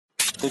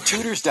The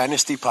Tudors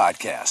Dynasty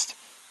Podcast.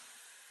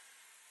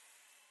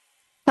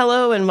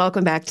 Hello and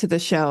welcome back to the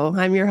show.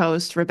 I'm your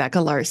host,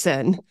 Rebecca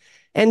Larson.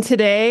 And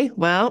today,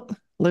 well,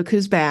 look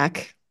who's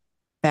back.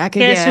 Back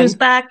Guess who's again.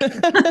 back?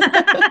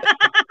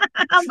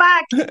 I'm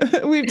back.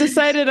 We've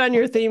decided on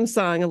your theme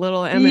song, a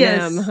little Eminem,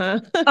 Yes. huh?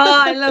 Oh,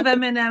 I love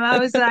Eminem. I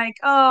was like,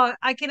 oh,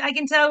 I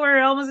can tell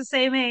we're almost the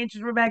same age,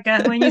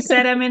 Rebecca. When you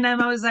said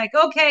Eminem, I was like,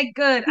 okay,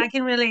 good. I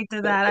can relate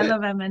to that. I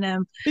love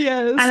Eminem.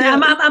 Yes, And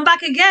I'm yes. I'm, I'm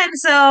back again,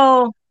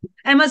 so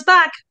Emma's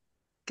back.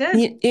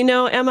 Good.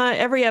 Emma,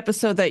 every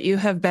episode that you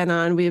have been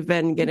on, we've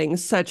been getting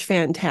such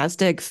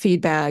fantastic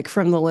feedback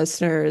from the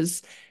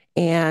listeners.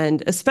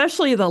 And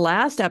especially the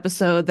last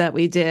episode that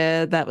we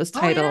did that was Oh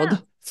yeah.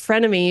 titled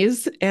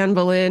Frenemies, Anne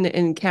Boleyn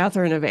and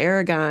Catherine of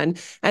Aragon.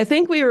 I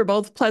think we were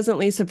both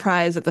pleasantly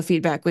surprised at the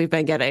feedback we've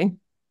been getting.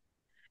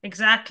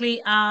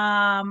 Exactly.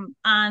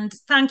 And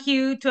thank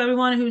you to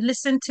everyone who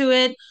listened to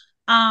it.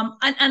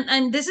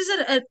 And this is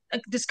a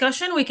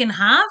discussion we can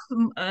have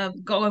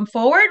going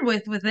forward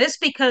with this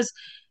because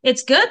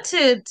it's good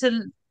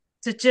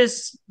to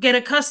just get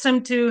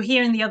accustomed to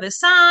hearing the other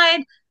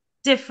side,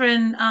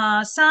 different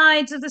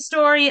sides of the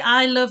story.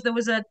 I love there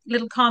was a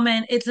little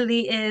comment.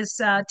 Italy is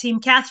Team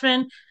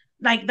Catherine.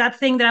 Like that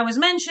thing that I was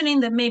mentioning,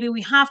 that maybe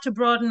we have to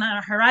broaden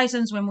our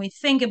horizons when we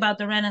think about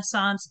the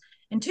Renaissance,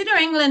 and Tudor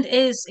England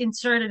is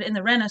inserted in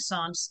the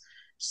Renaissance.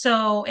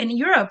 So in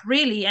Europe,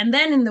 really, and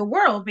then in the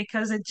world,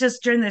 because it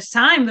just during this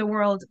time the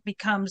world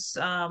becomes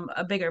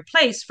a bigger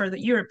place for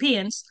the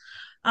Europeans.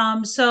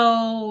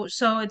 So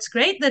it's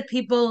great that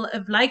people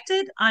have liked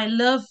it. I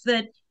love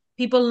that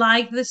people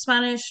like the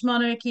Spanish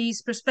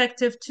monarchy's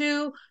perspective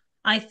too.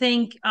 I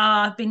think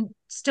I've been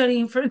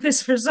studying for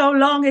this for so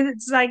long, and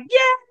it's like,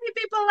 yeah,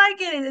 people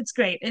like it. It's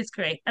great. It's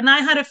great. And I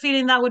had a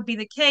feeling that would be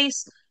the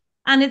case.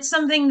 And it's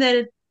something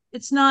that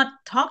it's not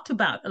talked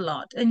about a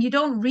lot, and you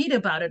don't read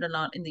about it a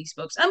lot in these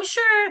books. I'm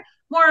sure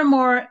more and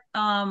more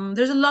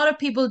there's a lot of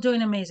people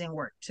doing amazing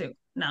work too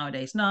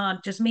nowadays,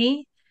 not just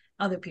me,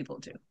 other people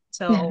too.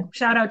 So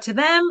shout out to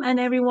them and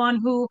everyone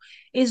who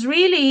is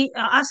really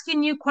asking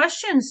new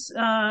questions,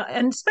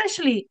 and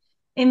especially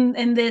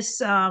in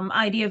this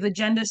idea of the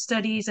gender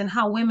studies and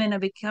how women are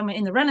becoming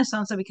in the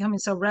Renaissance are becoming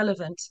so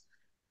relevant.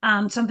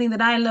 Something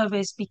that I love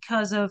is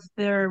because of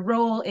their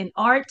role in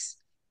art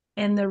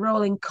and their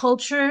role in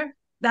culture.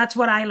 That's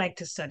what I like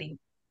to study.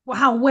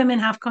 How women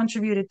have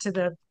contributed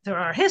to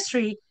our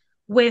history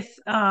with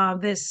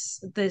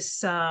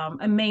this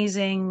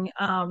amazing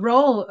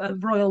role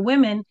of royal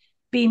women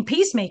being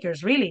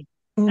peacemakers, really.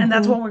 And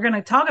that's Mhm. what we're going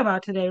to talk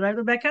about today, right,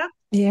 Rebecca?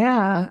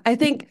 Yeah, I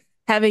think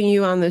having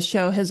you on the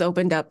show has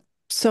opened up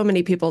so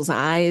many people's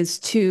eyes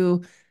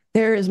to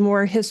there is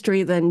more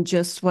history than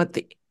just what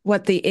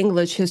the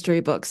English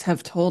history books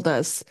have told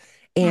us.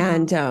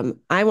 And Mm-hmm.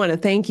 I want to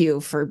thank you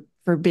for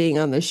being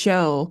on the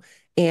show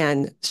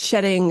and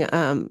shedding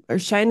or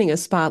shining a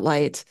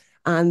spotlight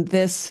on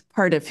this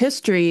part of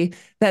history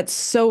that's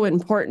so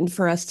important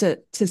for us to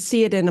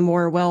see it in a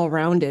more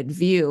well-rounded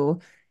view.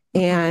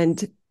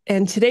 Mm-hmm.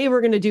 And today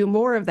we're going to do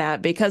more of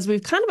that because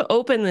we've kind of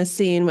opened the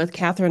scene with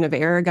Catherine of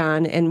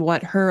Aragon and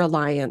what her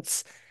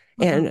alliance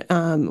Mm-hmm.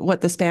 and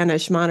what the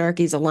Spanish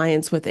monarchy's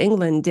alliance with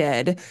England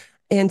did.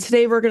 And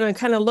today we're going to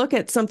kind of look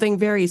at something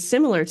very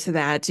similar to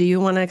that. Do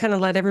you want to kind of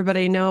let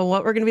everybody know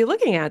what we're going to be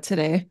looking at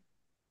today?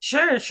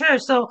 Sure, sure.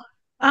 So,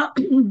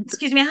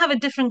 excuse me, I have a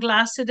different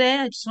glass today.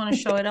 I just want to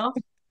show it off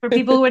for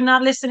people who are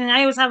not listening.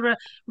 I always have a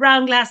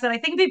round glass that I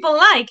think people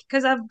like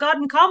because I've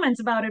gotten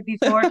comments about it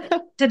before.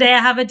 Today I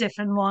have a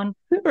different one.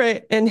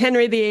 Right. And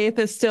Henry VIII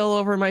is still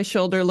over my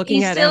shoulder looking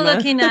He's at still Emma.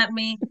 looking at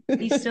me.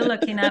 He's still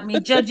looking at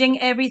me,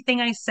 judging everything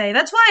I say.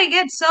 That's why I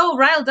get so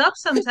riled up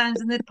sometimes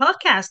in the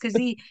podcast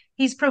because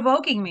he's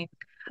provoking me.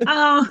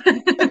 Um,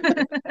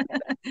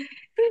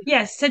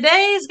 yes,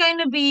 today is going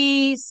to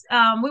be.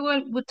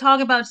 We'll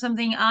talk about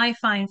something I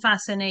find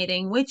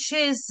fascinating, which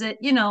is that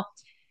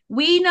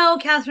we know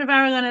Catherine of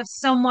Aragon as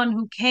someone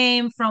who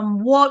came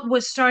from what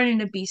was starting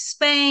to be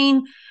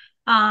Spain.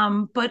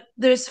 But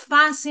there's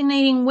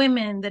fascinating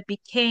women that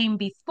became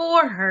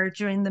before her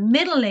during the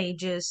Middle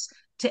Ages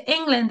to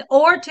England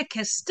or to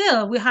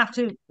Castile. We have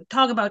to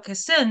talk about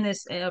Castile in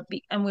this,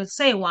 and we'll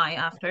say why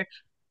after.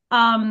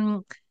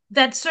 Um,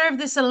 that served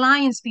this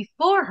alliance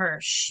before her.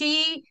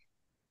 She,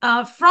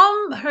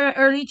 from her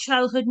early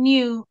childhood,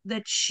 knew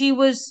that she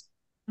was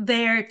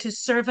there to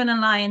serve an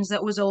alliance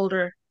that was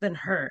older than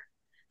her,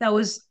 that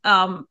was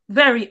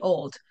very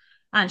old.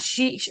 And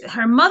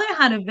her mother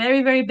had a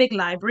very, very big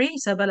library,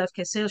 Isabella of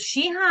Castile.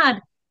 She had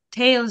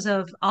tales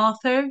of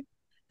Arthur,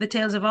 the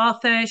tales of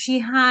Arthur. She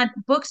had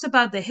books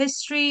about the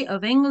history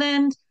of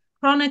England,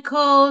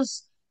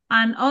 chronicles,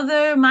 and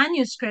other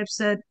manuscripts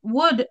that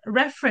would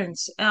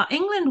reference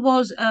England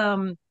was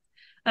and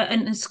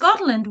in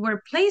Scotland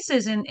were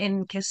places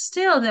in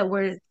Castile that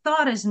were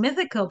thought as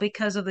mythical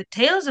because of the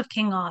tales of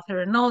King Arthur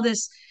and all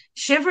this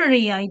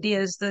chivalry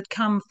ideas that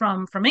come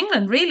from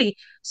England, really.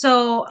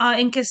 So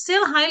in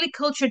Castile, highly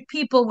cultured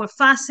people were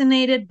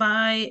fascinated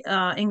by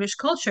English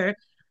culture.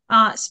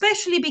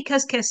 especially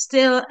because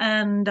Castile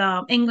and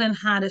England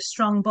had a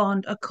strong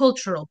bond, a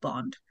cultural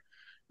bond,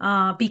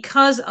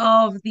 because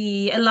of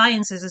the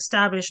alliances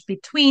established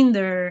between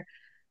their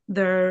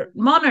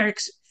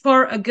monarchs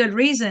for a good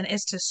reason,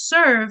 is to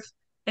serve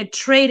a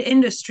trade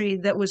industry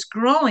that was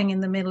growing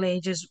in the Middle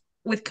Ages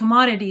with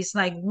commodities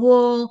like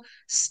wool,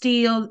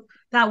 steel,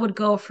 that would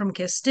go from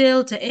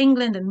Castile to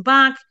England and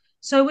back.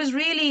 So it was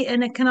really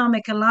an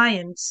economic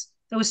alliance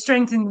that was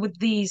strengthened with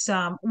these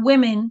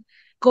women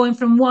going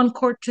from one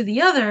court to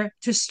the other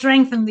to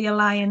strengthen the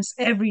alliance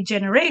every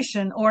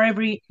generation or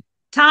every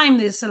time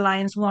this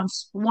alliance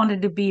once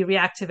wanted to be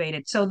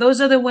reactivated. So those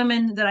are the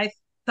women that I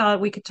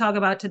thought we could talk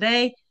about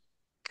today,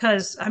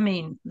 because I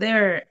mean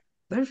they're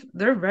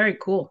very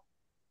cool.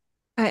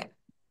 I,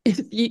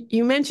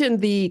 you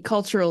mentioned the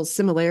cultural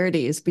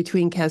similarities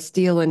between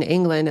Castile and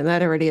England, and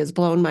that already has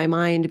blown my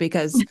mind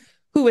because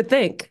who would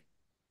think?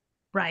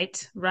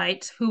 Right,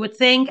 right. Who would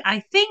think?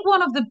 I think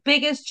one of the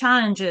biggest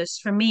challenges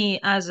for me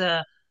as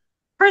a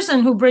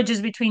person who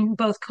bridges between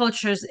both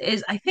cultures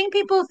is I think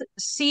people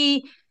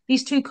see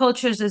these two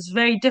cultures as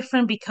very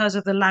different because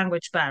of the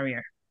language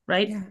barrier,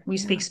 right? Yeah, We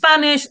yeah. speak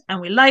Spanish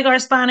and we like our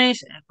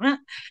Spanish,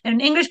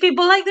 and English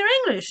people like their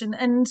English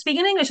and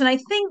speaking English. And I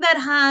think that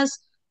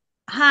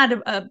had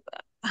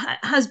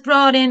has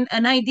brought in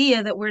an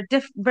idea that we're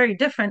very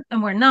different,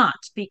 and we're not,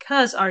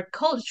 because our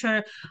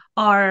culture,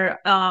 our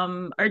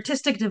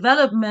artistic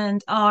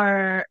development,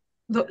 our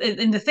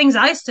in the things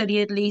I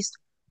study at least,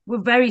 we're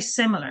very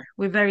similar.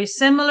 We're very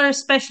similar,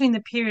 especially in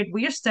the period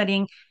we're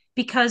studying,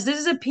 because this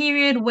is a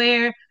period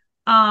where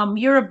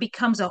Europe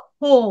becomes a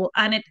whole,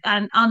 and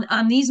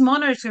these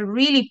monarchs are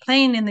really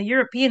playing in the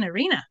European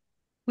arena.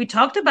 We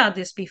talked about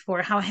this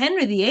before, how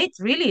Henry VIII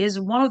really is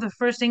one of the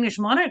first English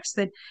monarchs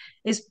that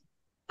is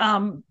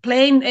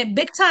playing a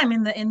big time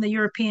in the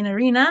European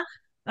arena,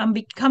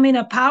 becoming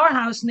a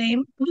powerhouse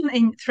name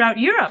throughout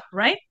Europe,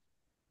 right?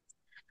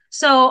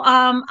 So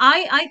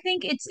I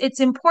think it's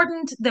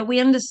important that we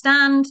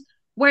understand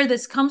where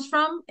this comes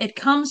from. It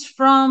comes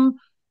from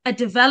a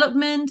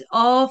development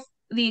of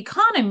the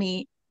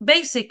economy,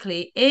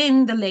 basically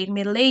in the late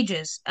Middle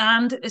Ages,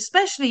 and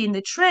especially in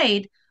the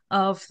trade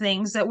of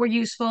things that were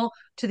useful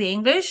to the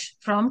English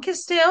from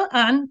Castile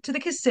and to the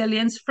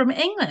Castilians from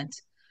England.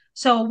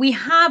 So we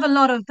have a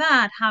lot of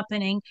that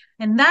happening,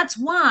 and that's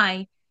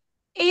why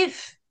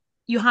if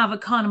you have a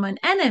common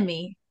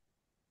enemy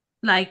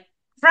like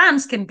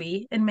France can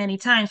be in many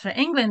times for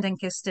England and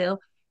Castile,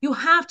 you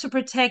have to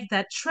protect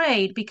that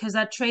trade because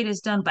that trade is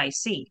done by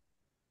sea.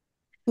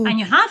 Mm. And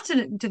you have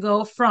to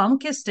go from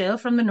Castile,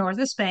 from the north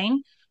of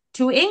Spain,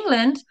 to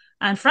England,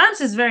 and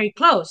France is very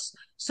close.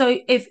 So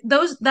if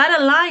that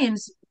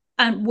alliance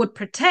would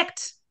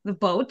protect the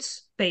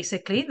boats,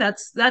 basically,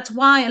 that's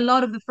why a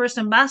lot of the first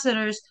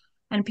ambassadors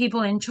and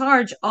people in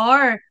charge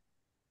are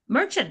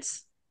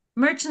merchants,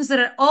 merchants that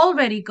are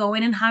already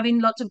going and having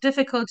lots of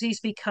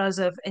difficulties because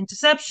of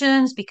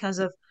interceptions, because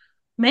of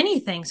many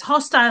things,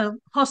 hostile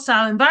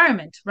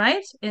environment,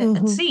 right, at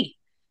Mm-hmm. sea.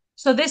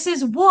 So this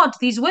is what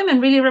these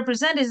women really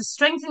represent, is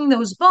strengthening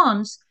those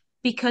bonds,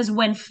 because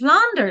when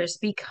Flanders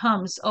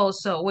becomes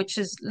also, which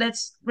is,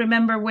 let's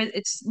remember, with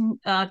it's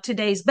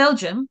today's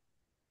Belgium,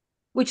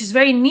 which is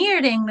very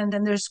near to England,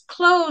 and there's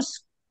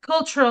close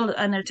cultural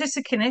and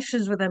artistic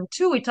connections with them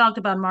too. We talked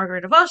about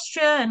Margaret of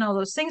Austria and all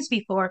those things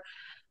before.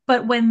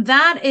 But when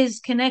that is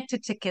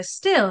connected to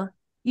Castile,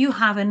 you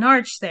have an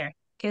arch there.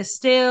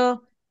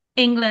 Castile,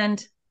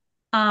 England,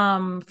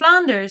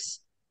 Flanders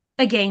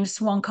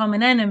against one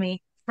common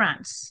enemy,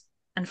 France.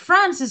 And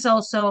France is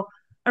also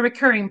a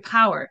recurring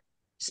power.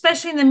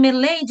 Especially in the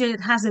Middle Ages,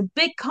 it has a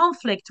big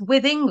conflict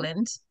with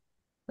England.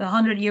 The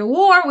 100-Year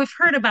War, we've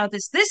heard about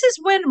this. This is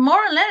when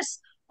more or less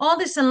all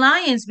this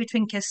alliance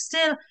between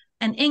Castile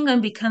and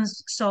England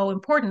becomes so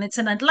important. It's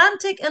an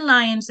Atlantic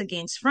alliance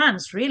against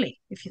France, really,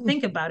 if you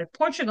think about it.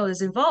 Portugal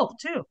is involved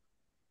too.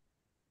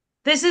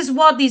 This is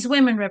what these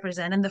women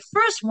represent. And the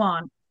first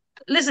one,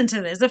 listen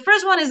to this, the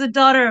first one is the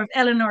daughter of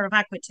Eleanor of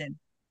Aquitaine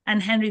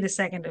and Henry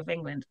II of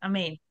England. I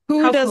mean,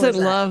 Who how cool doesn't is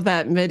that? love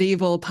that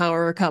medieval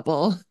power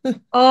couple?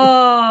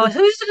 Oh,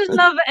 who doesn't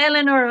love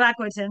Eleanor of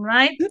Aquitaine,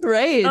 right?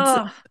 Right.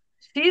 Oh,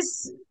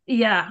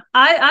 yeah.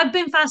 I've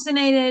been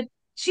fascinated.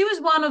 She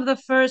was one of the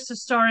first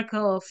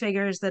historical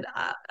figures that,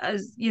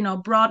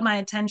 brought my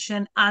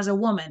attention as a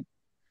woman,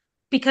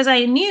 because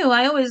I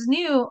always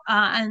knew,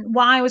 and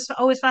why I was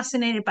always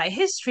fascinated by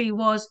history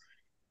was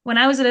when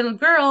I was a little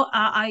girl,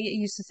 I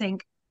used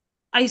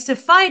to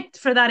fight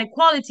for that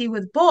equality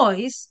with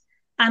boys,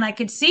 and I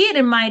could see it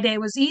in my day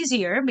was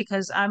easier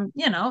because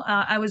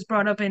I was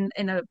brought up in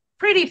a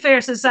pretty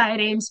fair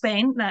society in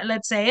Spain,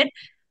 let's say it,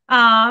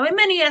 in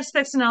many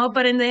aspects, no,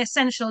 but in the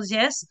essentials,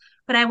 yes.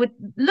 But I would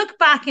look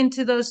back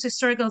into those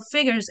historical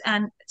figures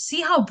and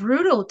see how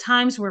brutal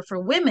times were for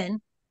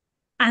women,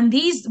 and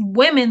these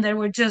women that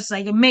were just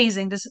like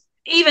amazing. This,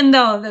 even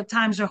though the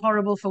times are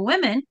horrible for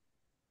women,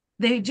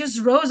 they just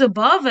rose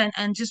above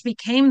and just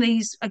became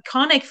these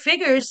iconic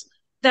figures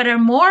that are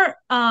more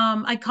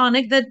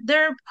iconic than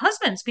their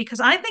husbands, because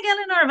I think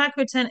Eleanor of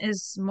Aquitaine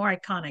is more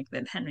iconic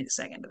than Henry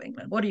II of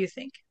England. What do you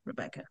think,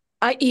 Rebecca?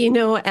 As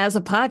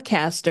a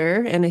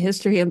podcaster and a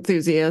history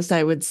enthusiast,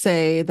 I would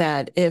say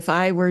that if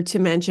I were to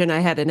mention I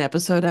had an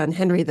episode on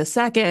Henry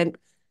II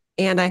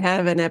and I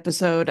have an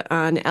episode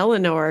on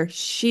Eleanor,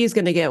 she's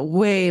going to get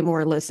way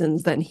more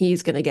listens than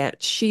he's going to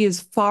get. She is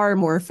far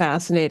more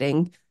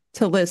fascinating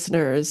to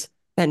listeners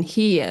than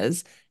he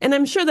is. And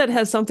I'm sure that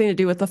has something to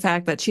do with the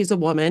fact that she's a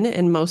woman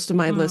and most of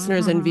my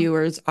listeners and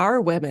viewers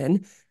are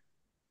women.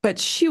 But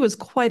she was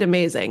quite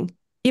amazing,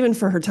 even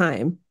for her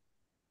time.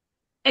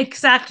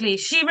 Exactly.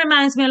 She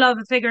reminds me a lot of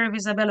the figure of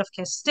Isabel of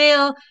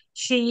Castile.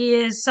 She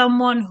is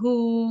someone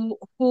who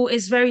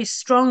is very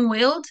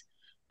strong-willed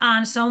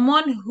and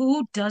someone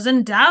who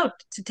doesn't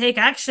doubt to take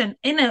action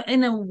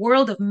in a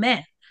world of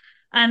men.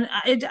 And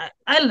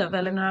I love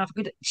Eleanor of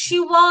Good. She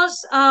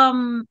was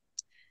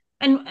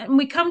and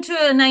we come to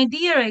an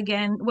idea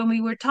again when we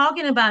were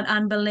talking about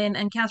Anne Boleyn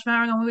and Catherine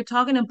Aragon. We were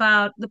talking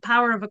about the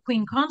power of a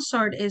queen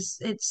consort is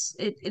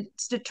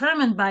it's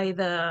determined by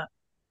the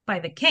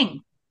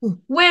king.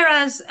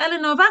 Whereas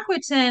Eleanor of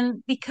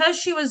Aquitaine, because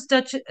she was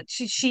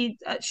she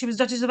was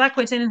Duchess of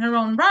Aquitaine in her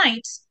own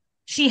right,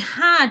 she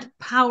had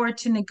power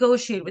to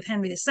negotiate with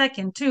Henry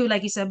II too,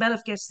 like Isabel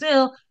of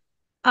Castile.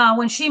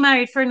 When she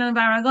married Ferdinand of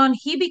Aragon,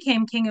 he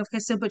became king of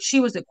Castile, but she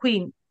was the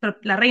queen,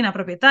 la reina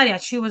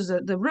propietaria. She was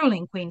the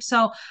ruling queen.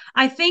 So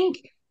I think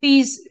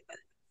these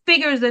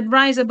figures that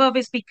rise above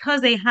is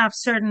because they have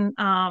certain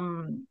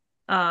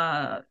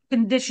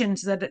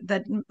conditions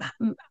that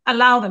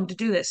allow them to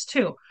do this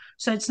too.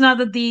 So it's not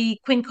that the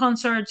queen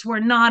consorts were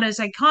not as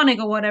iconic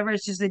or whatever.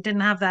 It's just they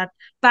didn't have that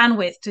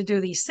bandwidth to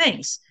do these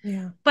things.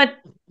 Yeah. But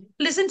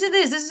listen to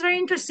this. This is very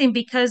interesting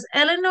because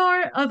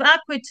Eleanor of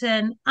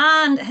Aquitaine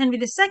and Henry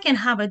II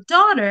have a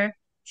daughter.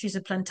 She's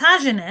a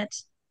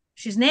Plantagenet.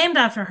 She's named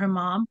after her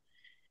mom.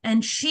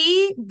 And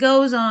she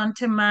goes on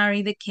to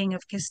marry the King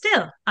of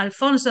Castile,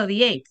 Alfonso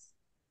VIII.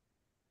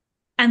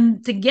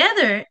 And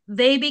together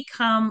they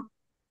become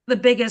the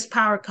biggest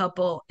power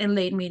couple in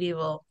late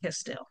medieval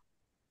Castile.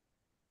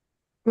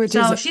 Which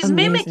so is she's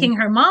amazing. Mimicking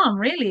her mom,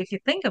 really, if you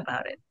think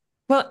about it.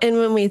 Well, and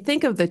when we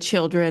think of the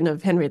children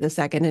of Henry II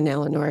and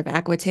Eleanor of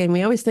Aquitaine,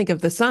 we always think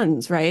of the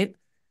sons, right?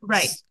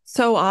 Right.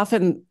 So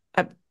often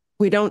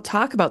we don't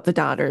talk about the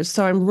daughters.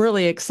 So I'm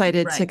really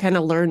excited to kind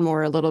of learn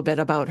more a little bit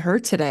about her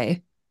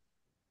today.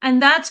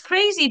 And that's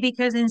crazy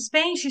because in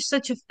Spain, she's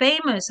such a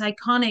famous,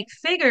 iconic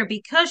figure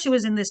because she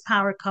was in this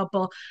power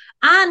couple.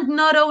 And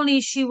not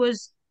only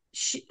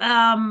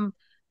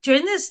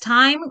during this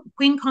time,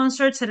 queen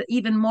consorts had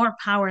even more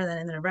power than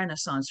in the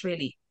Renaissance,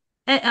 really.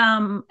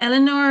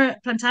 Eleanor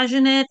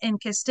Plantagenet in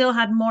Castile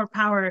had more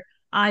power,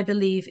 I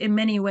believe, in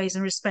many ways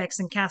and respects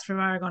than Catherine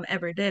of Aragon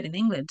ever did in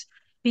England.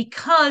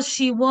 Because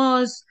she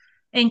was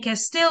in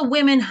Castile,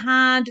 women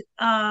had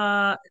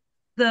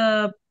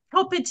the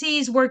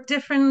properties work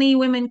differently.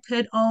 Women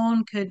could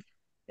own, could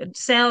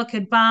sell,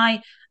 could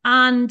buy,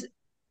 and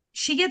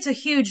she gets a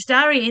huge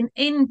dowry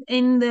in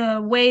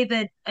the way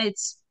that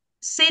it's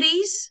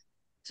cities.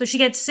 So she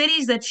gets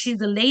cities that she's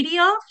the lady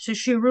of, so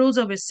she rules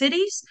over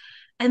cities,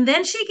 and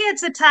then she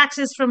gets the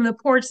taxes from the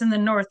ports in the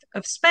north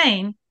of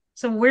Spain.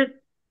 So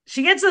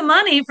she gets the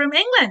money from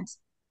England.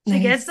 She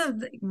gets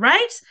the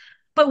right.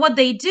 But what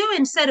they do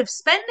instead of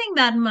spending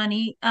that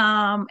money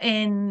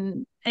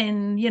in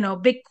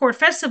big court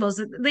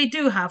festivals, they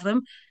do have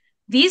them.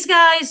 These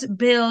guys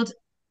build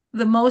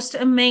the most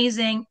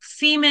amazing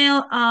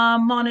female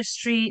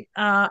monastery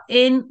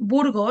in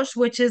Burgos,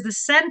 which is the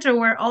center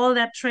where all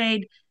that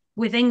trade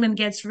with England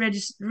gets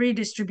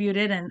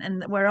redistributed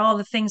and where all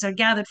the things are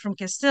gathered from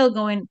Castile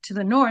going to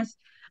the north.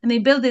 And they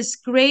build this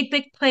great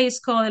big place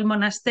called El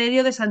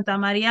Monasterio de Santa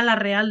María la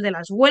Real de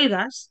las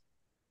Huelgas.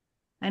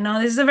 I know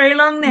this is a very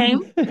long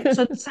name.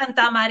 So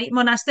Santa Maria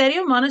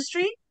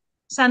Monastery,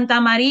 Santa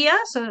Maria,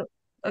 so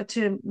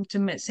to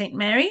Saint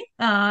Mary.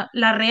 La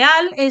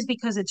Real is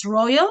because it's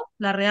royal,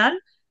 La Real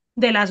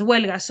de las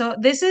Huelgas. So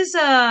this is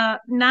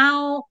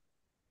now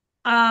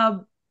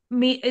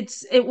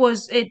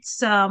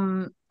it's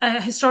a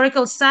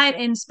historical site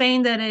in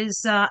Spain that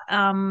is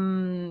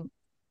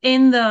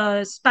in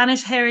the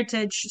Spanish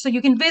heritage. So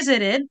you can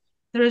visit it.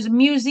 There is a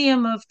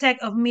museum of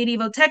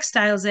medieval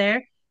textiles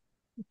there.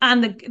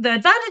 And the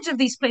advantage of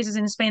these places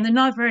in Spain, they're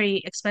not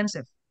very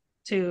expensive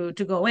to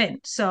go in.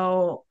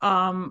 So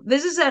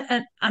this is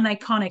an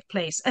iconic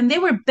place. And they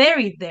were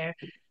buried there.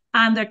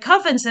 And their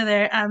coffins are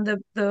there. And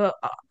the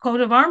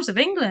coat of arms of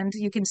England,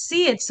 you can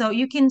see it. So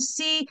you can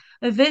see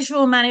a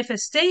visual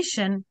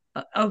manifestation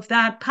of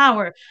that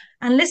power.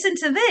 And listen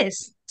to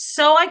this.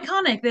 So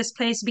iconic this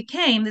place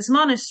became, this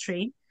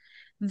monastery,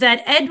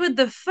 that Edward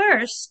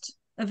I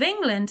of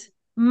England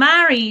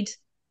married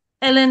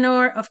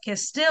Eleanor of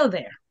Castile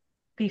there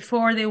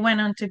before they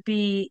went on to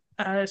be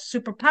a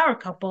superpower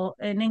couple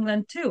in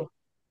England too.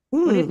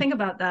 What do you think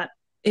about that?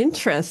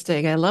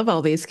 Interesting. I love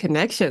all these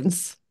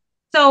connections.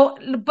 So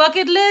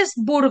bucket list,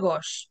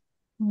 Burgos.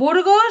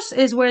 Burgos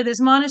is where this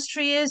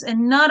monastery is,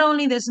 and not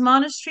only this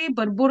monastery,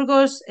 but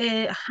Burgos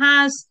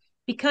has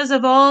because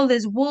of all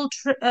this wool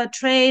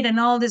trade and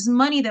all this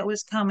money that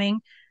was coming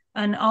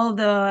and all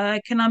the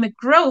economic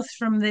growth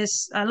from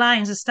this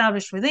alliance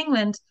established with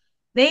England,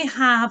 they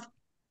have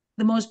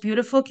the most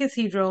beautiful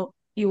cathedral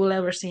you will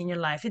ever see in your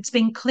life. It's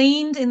been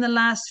cleaned in the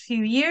last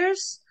few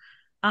years.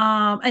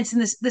 It's in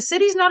this, the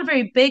city's not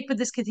very big, but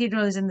this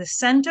cathedral is in the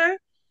center,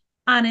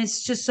 and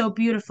it's just so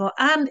beautiful.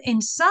 And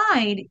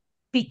inside,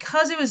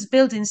 because it was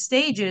built in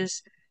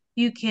stages,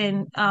 you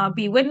can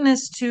be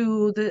witness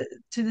to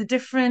the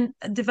different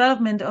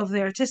development of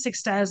the artistic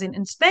styles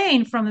in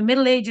Spain from the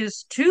Middle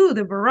Ages to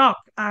the Baroque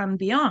and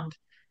beyond.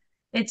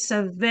 It's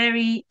a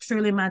very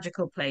truly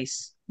magical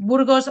place.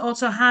 Burgos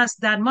also has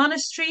that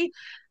monastery,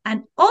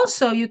 and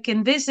also you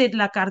can visit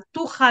La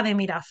Cartuja de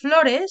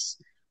Miraflores,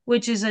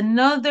 which is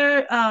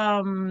another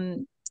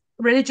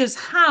religious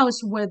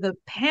house where the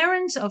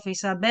parents of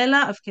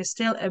Isabella of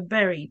Castile are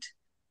buried.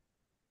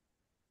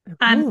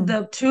 And Oh,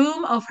 the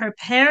tomb of her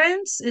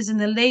parents is in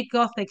the late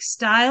Gothic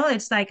style.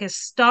 It's like a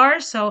star.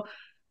 So,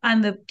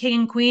 and the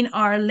king and queen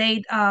are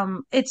laid.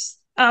 It's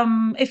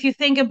if you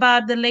think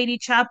about the Lady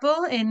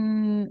Chapel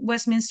in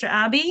Westminster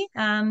Abbey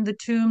and the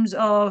tombs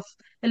of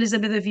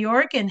Elizabeth of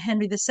York and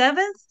Henry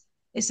VII,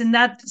 it's in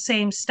that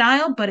same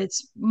style, but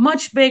it's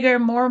much bigger,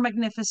 more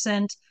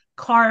magnificent,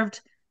 carved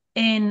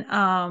in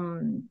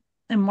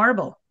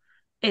marble.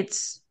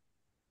 It's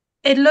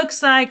it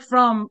looks like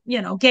from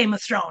Game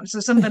of Thrones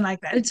or something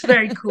like that. It's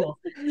very cool.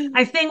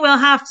 I think we'll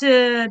have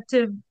to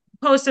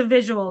post a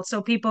visual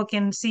so people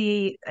can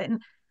see.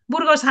 And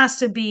Burgos has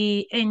to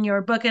be in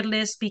your bucket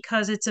list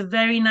because it's a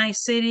very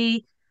nice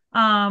city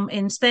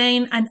in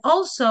Spain. And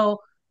also,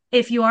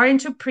 if you are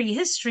into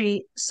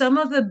prehistory, some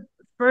of the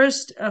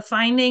first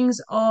findings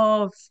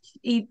of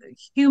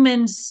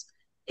humans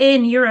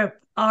in Europe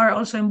are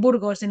also in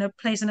Burgos, in a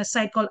place in a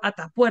site called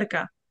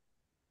Atapuerca,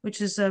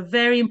 which is a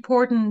very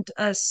important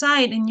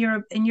site in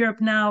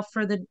Europe now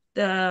for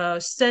the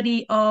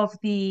study of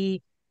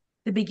the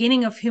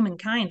beginning of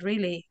humankind,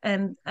 really,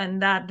 and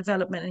that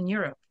development in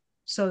Europe.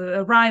 So the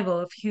arrival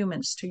of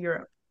humans to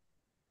Europe.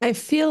 I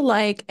feel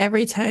like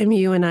every time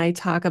you and I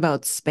talk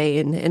about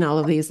Spain and all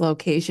of these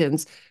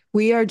locations,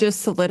 we are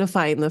just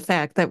solidifying the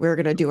fact that we're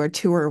going to do our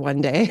tour one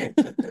day.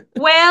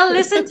 Well,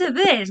 listen to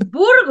this.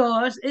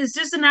 Burgos is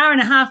just an hour and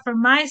a half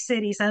from my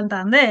city,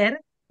 Santander,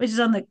 which is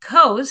on the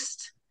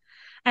coast.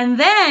 And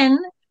then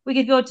we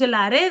could go to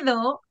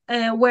Laredo,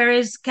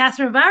 whereas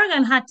Catherine of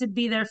Aragon had to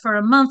be there for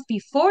a month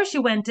before she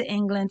went to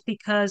England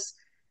because,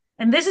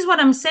 and this is what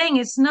I'm saying,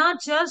 it's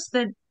not just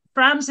that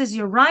France is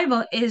your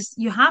rival, is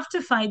you have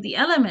to fight the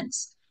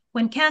elements.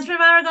 When Catherine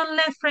of Aragon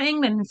left for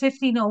England in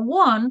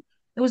 1501,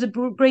 there was a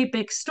great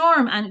big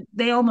storm and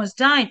they almost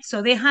died.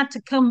 So they had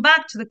to come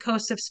back to the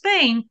coast of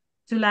Spain,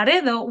 to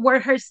Laredo,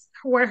 where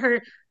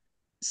her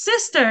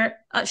sister,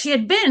 she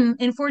had been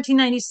in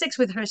 1496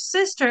 with her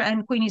sister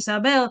and Queen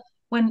Isabel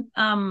when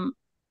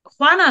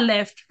Juana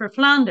left for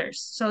Flanders.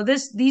 So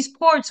these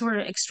ports were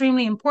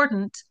extremely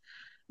important.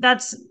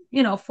 That's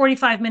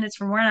 45 minutes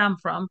from where I'm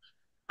from.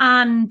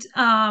 And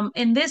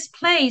in this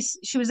place,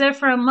 she was there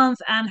for a month,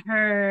 and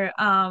her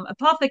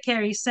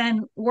apothecary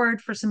sent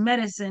word for some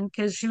medicine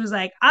because she was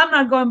like, "I'm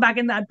not going back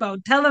in that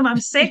boat. Tell them I'm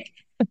sick.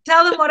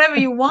 Tell them whatever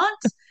you want."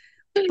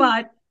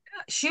 But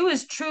she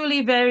was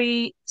truly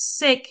very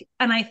sick,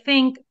 and I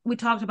think we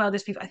talked about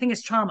this before. I think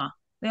it's trauma.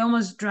 They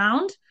almost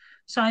drowned,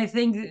 so I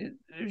think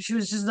she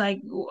was just like,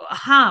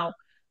 how?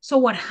 So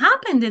what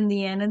happened in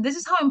the end, and this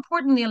is how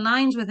important the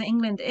alliance with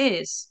England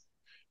is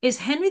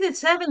Henry VII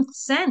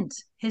sent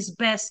his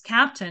best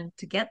captain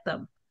to get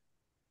them.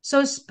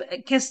 So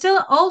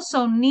Castile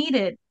also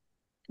needed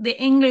the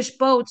English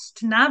boats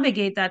to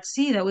navigate that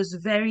sea that was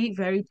very,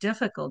 very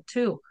difficult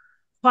too.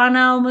 Juana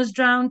almost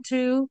drowned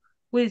too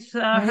with her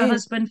Right.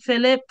 husband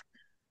Philip.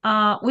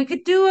 We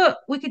could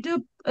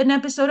do an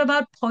episode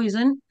about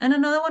poison and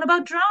another one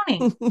about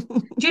drowning.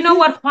 Do you know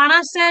what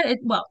Juana said?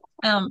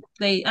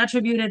 They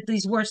attributed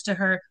these words to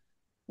her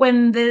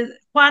when the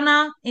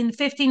Juana in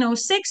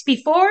 1506,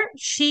 before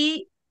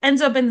she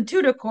ends up in the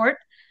Tudor court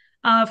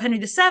of Henry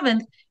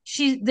VII.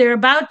 They're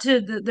about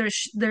to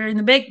they're in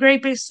the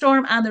great big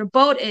storm, and their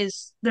boat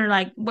is they're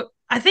like,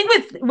 I think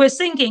we're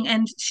sinking,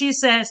 and she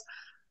says,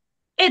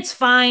 "It's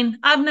fine.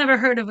 I've never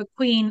heard of a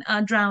queen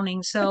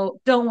drowning,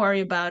 so don't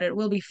worry about it.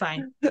 We'll be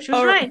fine." She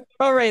was right.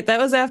 All right. That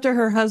was after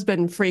her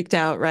husband freaked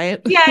out, right?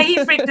 Yeah, he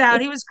freaked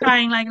out. He was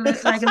crying like a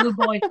little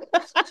boy.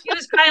 He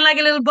was crying like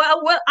a little boy.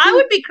 Well, I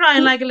would be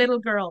crying like a little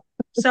girl.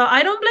 So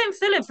I don't blame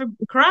Philip for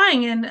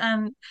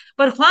crying,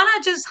 but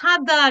Juana just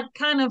had that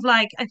kind of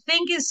like, I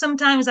think is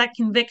sometimes that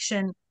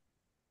conviction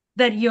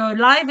that your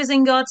life is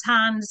in God's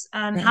hands,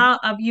 and Right. how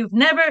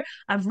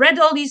I've read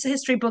all these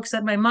history books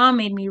that my mom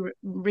made me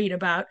read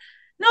about.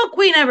 No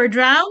queen ever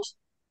drowned.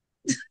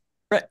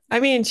 Right. I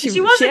mean, She she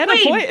was she a had a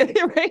queen,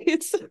 point,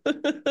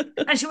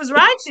 right? and she was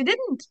right. She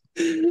didn't.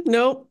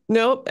 Nope,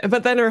 nope.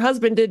 But then her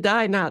husband did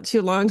die not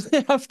too long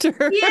after.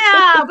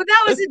 Yeah, but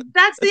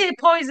that's the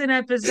poison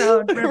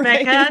episode,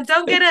 Rebecca. Right.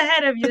 Don't get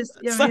ahead of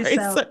Sorry,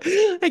 yourself.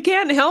 sorry. I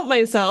can't help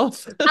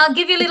myself. I'll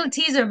give you a little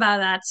teaser about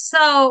that.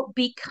 So,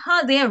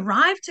 because they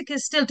arrived to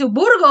Castile, to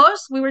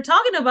Burgos, we were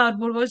talking about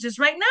Burgos just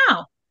right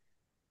now,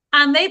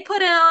 and they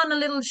put on a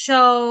little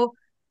show.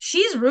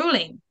 She's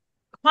ruling.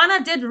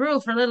 Juana did rule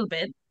for a little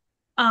bit,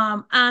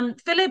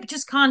 and Philip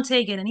just can't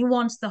take it, and he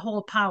wants the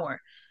whole power.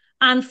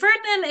 And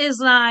Ferdinand is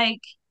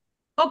like,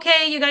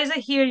 "Okay, you guys are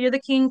here. You're the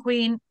king,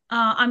 queen.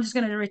 I'm just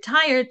going to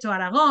retire to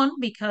Aragon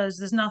because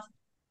there's nothing.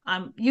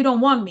 You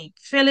don't want me."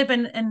 Philip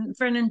and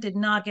Ferdinand did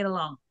not get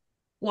along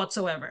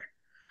whatsoever.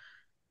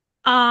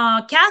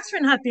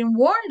 Catherine had been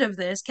warned of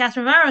this,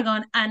 Catherine of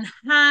Aragon, and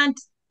had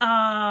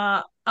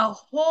a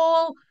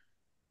whole,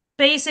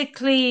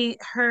 basically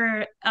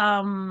her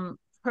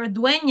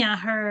dueña,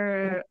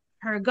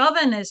 her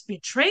governess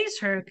betrays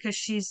her because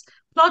she's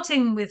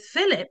plotting with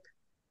Philip.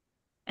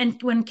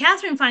 And when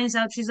Catherine finds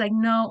out, she's like,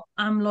 "No,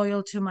 I'm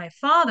loyal to my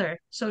father."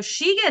 So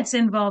she gets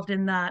involved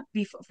in that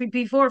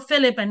before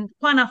Philip and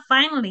Juana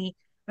finally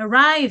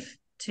arrive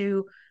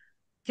to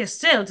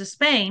Castile, to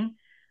Spain,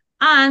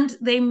 and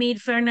they meet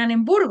Ferdinand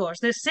in Burgos,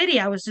 this city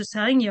I was just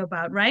telling you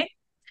about, right?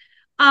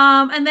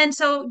 And then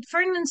so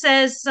Ferdinand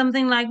says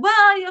something like,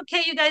 "Well,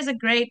 okay, you guys are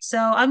great, so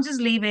I'm just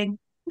leaving."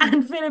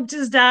 And Philip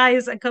just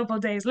dies a couple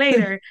of days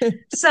later.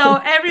 So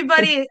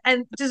everybody,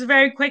 and just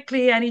very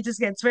quickly, and he just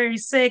gets very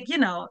sick,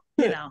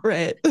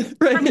 Right,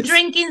 from right.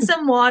 drinking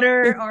some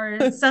water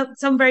or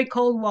some very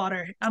cold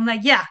water. I'm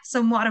like, yeah,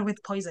 some water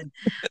with poison.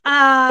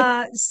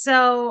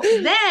 So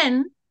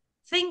then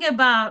think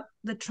about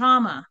the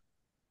trauma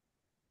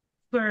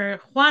for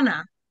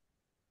Juana,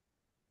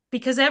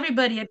 because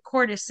everybody at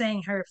court is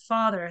saying her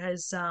father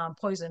has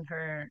poisoned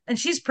her, and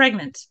she's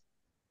pregnant.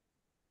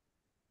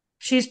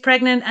 She's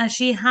pregnant, and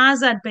she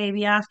has that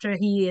baby after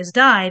he has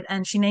died,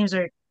 and she names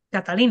her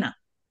Catalina,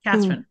 Mm.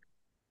 Catherine.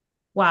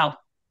 Wow.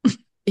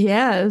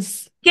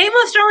 Yes. Game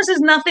of Thrones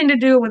has nothing to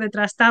do with the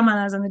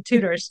Trastamanas and the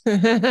Tudors.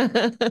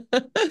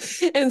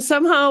 And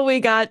somehow we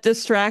got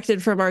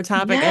distracted from our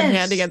topic at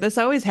hand again. Yes. This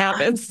always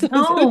happens, No,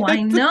 doesn't I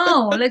it?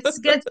 know. Let's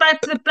get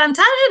back to the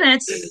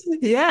Plantagenets,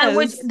 and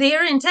which Yes. they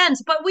are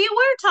intense. But we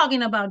were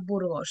talking about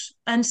Burgos,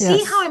 and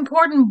see how Yes.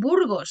 important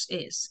Burgos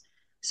is.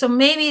 So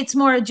maybe it's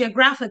more a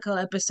geographical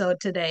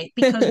episode today,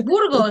 because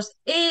Burgos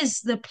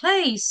is the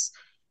place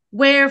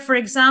where, for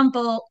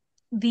example,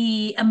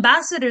 the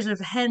ambassadors of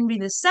Henry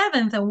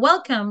VII are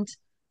welcomed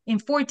in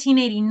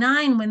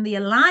 1489 when the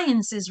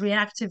alliance is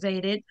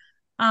reactivated.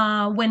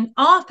 When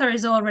Arthur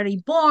is already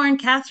born,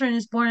 Catherine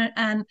is born,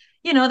 and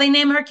they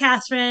name her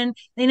Catherine,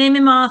 they name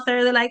him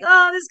Arthur. They're like,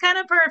 "Oh, this is kind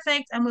of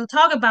perfect." And we'll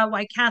talk about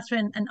why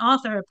Catherine and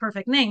Arthur are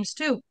perfect names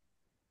too.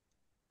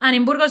 And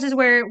in Burgos is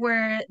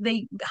where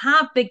they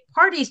have big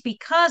parties,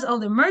 because all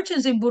the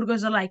merchants in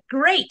Burgos are like,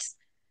 "Great,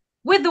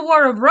 with the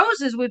War of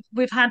Roses,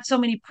 we've had so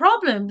many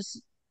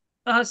problems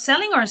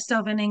selling our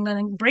stuff in England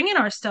and bringing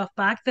our stuff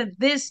back, that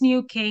this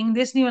new king,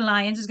 this new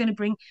alliance is going to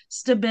bring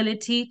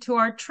stability to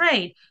our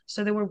trade."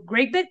 So there were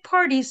great big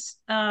parties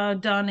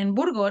done in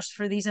Burgos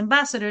for these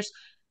ambassadors.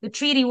 The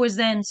treaty was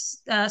then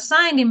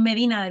signed in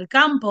Medina del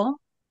Campo.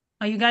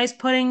 Are you guys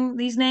putting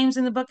these names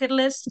in the bucket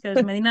list?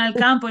 Because Medina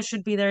del Campo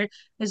should be there.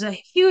 There's a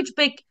huge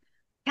big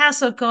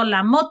castle called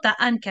La Mota,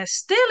 and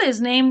Castile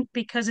is named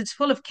because it's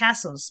full of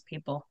castles,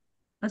 people.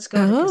 Let's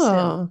go to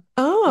Castile.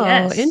 Oh,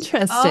 Yes.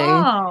 interesting.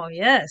 Oh,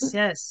 yes,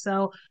 yes.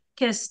 So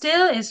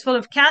Castile is full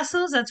of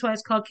castles. That's why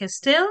it's called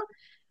Castile.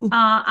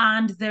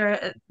 And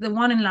the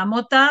one in La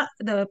Mota,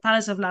 the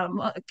Palace of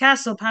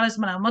Castle Palace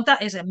of La Mota,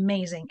 is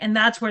amazing, and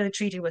that's where the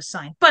treaty was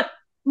signed. But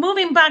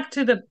moving back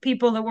to the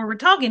people that we were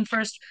talking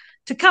first,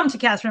 to come to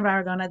Catherine of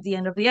Aragon at the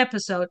end of the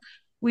episode,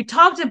 we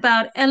talked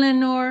about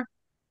Eleanor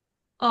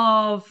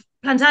of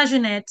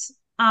Plantagenet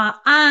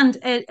and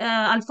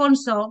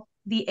Alfonso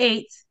the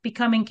Eighth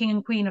becoming king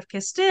and queen of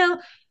Castile,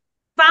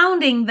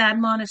 founding that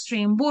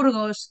monastery in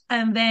Burgos,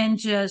 and then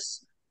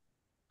just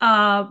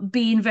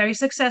being very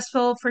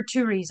successful for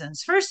two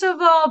reasons. First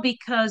of all,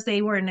 because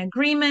they were in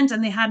agreement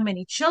and they had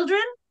many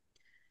children.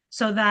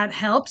 So that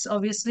helps,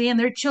 obviously. And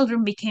their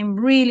children became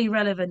really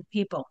relevant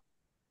people.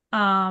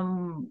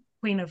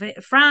 Queen of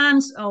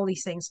France, all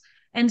these things.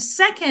 And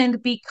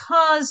second,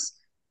 because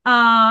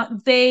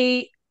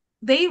they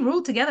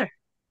rule together.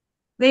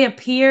 They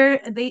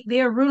appear, they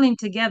are ruling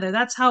together.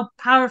 That's how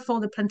powerful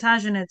the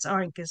Plantagenets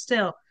are in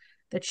Castile,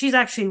 that she's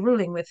actually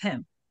ruling with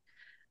him.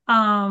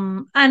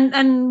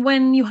 And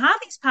when you have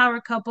these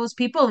power couples,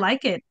 people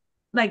like it.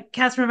 Like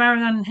Catherine of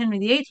Aragon and Henry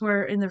VIII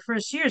were in their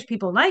first years,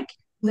 people like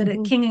that a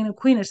Mhm. king and a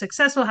queen are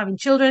successful, having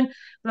children,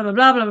 blah blah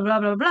blah blah blah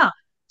blah blah.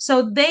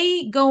 So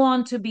they go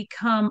on to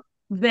become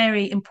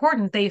very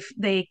important.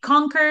 They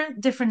conquer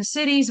different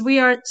cities. We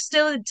are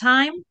still at a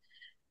time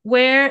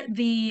where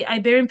the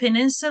Iberian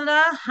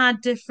Peninsula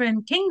had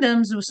different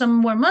kingdoms.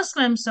 Some were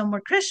Muslim, some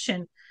were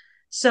Christian.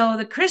 So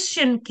the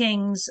Christian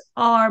kings,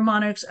 our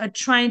monarchs, are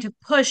trying to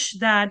push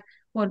that,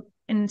 what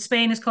in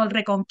Spain is called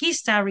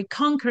reconquista,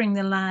 reconquering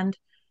the land.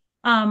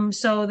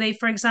 So they,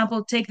 for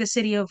example, take the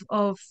city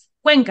of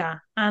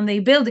Cuenca and they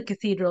build a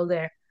cathedral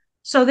there.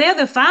 So they're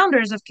the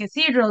founders of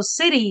cathedrals,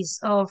 cities.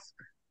 Of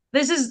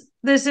this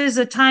is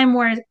a time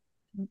where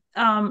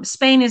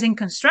Spain is in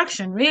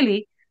construction,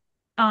 really,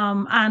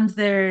 and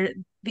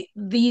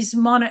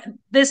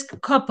this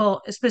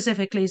couple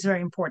specifically is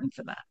very important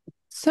for that.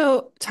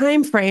 So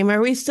time frame,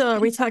 are we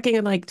talking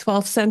in like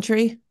 12th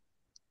century?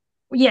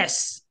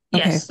 Yes,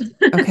 Okay. yes.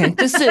 Okay.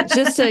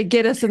 Just to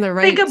get us in the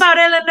right. Think about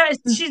Eleanor.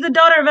 She's the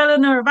daughter of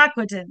Eleanor of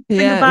Aquitaine.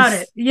 Think about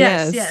it.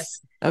 Yes,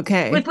 yes.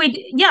 Okay. If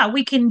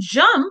we can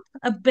jump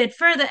a bit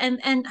further,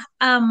 and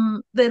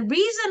the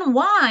reason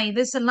why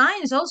this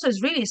alliance also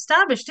is really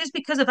established is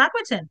because of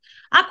Aquitaine.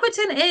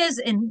 Aquitaine is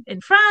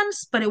in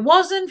France, but it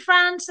was in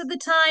France at the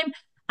time,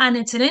 and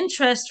it's an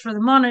interest for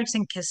the monarchs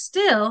in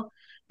Castile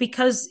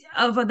because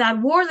of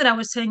that war that I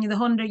was telling you, the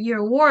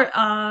 100-Year War.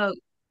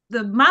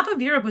 The map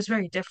of Europe was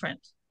very different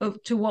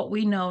to what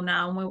we know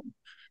now.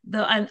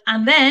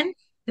 And then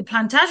the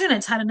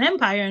Plantagenets had an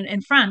empire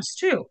in France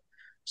too.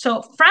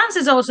 So France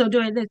is also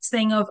doing its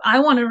thing of I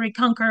want to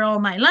reconquer all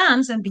my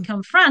lands and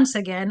become France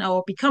again,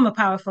 or become a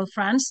powerful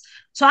France.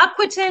 So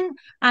Aquitaine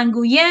and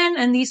Guyenne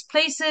and these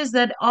places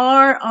that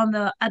are on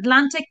the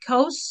Atlantic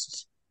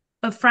coast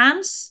of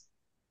France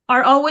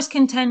are always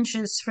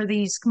contentious for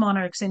these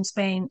monarchs in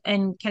Spain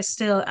and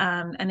Castile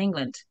and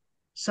England.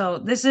 So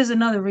this is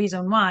another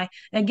reason why,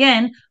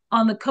 again,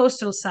 on the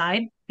coastal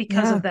side,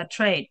 because of that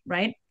trade,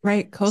 right?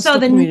 Right, coastal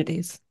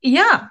communities.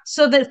 Yeah.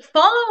 So the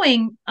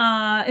following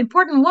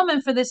important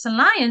woman for this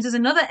alliance is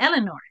another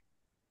Eleanor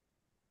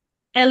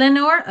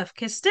of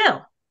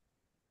Castile,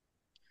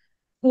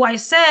 who I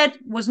said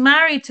was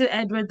married to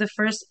Edward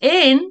I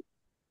in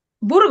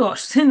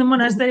Burgos, in the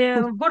monastery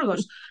of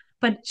Burgos.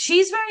 But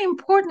she's very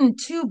important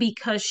too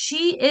because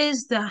she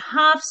is the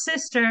half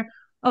sister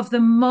of the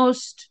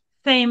most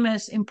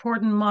famous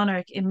important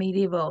monarch in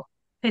medieval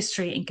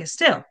history in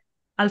Castile,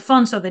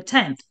 Alfonso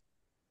X,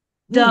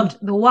 dubbed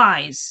the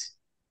Wise.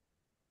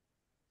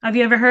 Have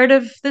you ever heard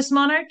of this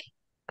monarch?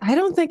 I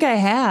don't think I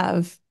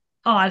have.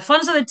 Oh,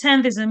 Alfonso X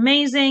is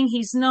amazing.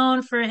 He's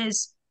known for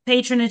his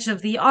patronage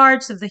of the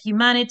arts, of the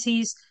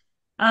humanities.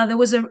 There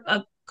was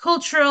a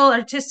cultural,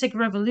 artistic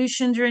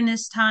revolution during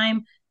this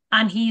time,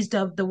 and he's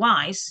dubbed the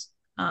Wise.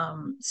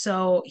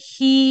 So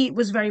he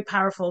was a very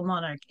powerful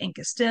monarch in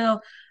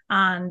Castile,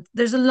 and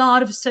there's a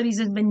lot of studies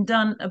that have been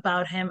done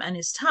about him and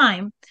his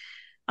time.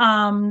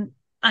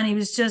 And he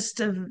was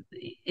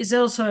is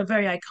also a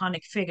very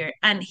iconic figure.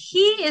 And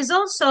he is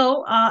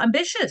also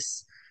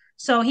ambitious.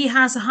 So he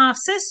has a half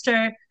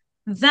sister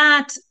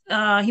that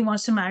he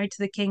wants to marry to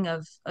the King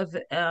of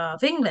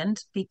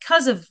England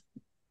because of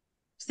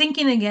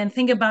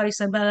think about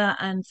Isabella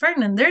and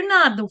Ferdinand. They're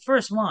not the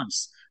first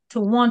ones to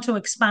want to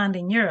expand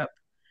in Europe.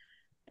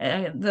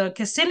 The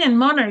Castilian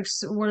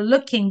monarchs were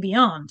looking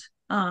beyond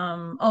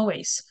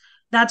always.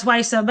 That's why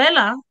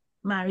Isabella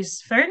marries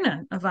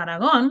Ferdinand of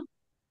Aragon,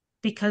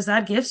 because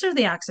that gives her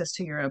the access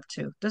to Europe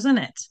too, doesn't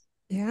it?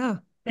 Yeah.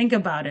 Think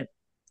about it.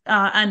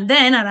 And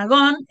then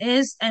Aragon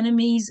is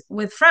enemies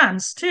with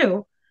France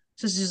too.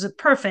 So this is a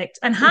perfect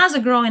and has a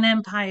growing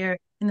empire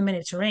in the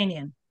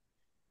Mediterranean.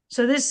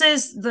 So this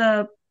is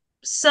the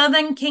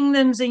southern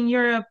kingdoms in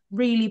Europe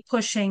really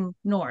pushing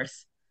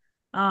north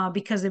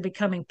because they're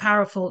becoming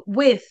powerful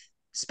with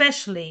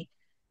especially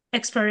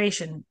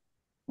exploration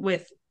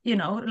with,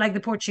 like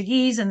the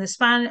Portuguese and the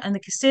Spanish and the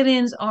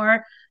Castilians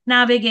are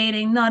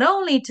navigating not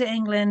only to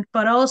England,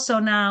 but also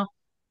now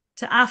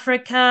to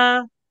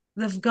Africa.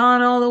 They've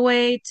gone all the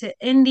way to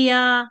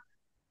India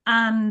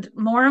and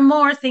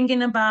more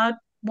thinking about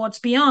what's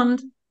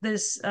beyond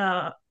this,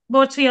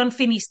 what's beyond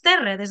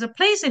Finisterre. There's a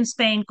place in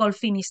Spain called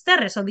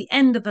Finisterre, so the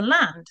end of the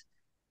land.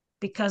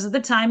 Because at the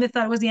time they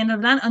thought it was the end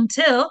of the land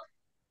until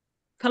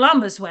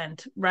Columbus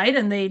went, right?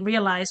 And they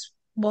realized,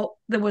 well,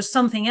 there was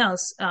something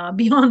else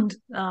beyond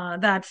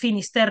that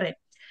Finisterre.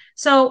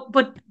 So,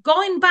 but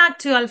going back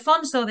to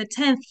Alfonso X,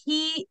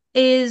 he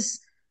is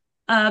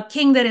a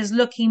king that is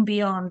looking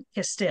beyond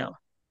Castile,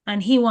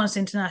 and he wants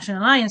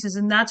international alliances,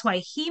 and that's why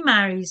he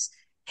marries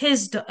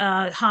his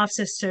half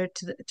sister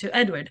to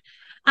Edward.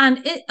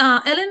 And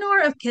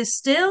Eleanor of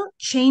Castile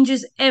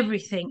changes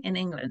everything in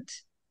England.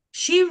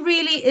 She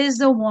really is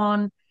the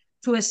one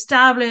to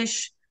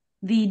establish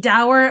the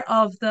dower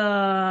of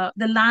the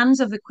lands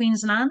of the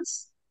Queen's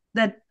lands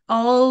that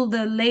all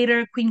the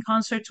later Queen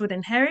consorts would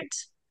inherit.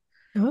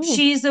 Oh.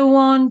 She's the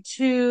one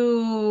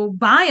to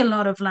buy a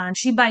lot of land.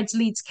 She buys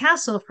Leeds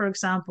Castle, for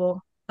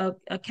example,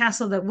 a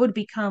castle that would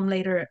become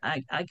later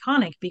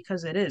iconic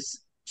because it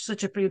is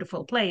such a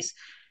beautiful place.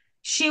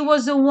 She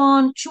was the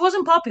one, she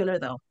wasn't popular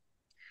though.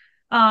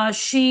 Because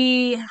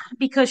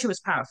she was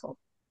powerful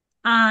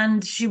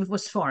and she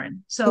was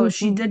foreign. So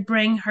she did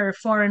bring her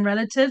foreign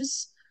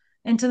relatives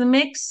into the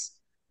mix,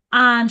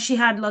 and she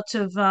had lots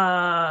of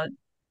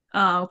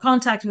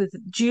contact with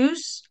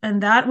Jews,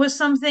 and that was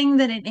something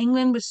that in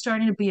England was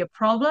starting to be a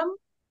problem.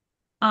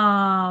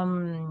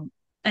 And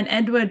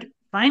Edward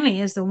finally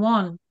is the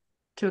one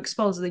to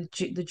expel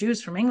the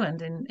Jews from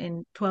England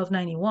in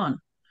 1291.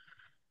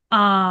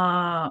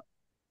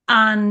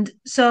 And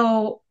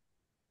so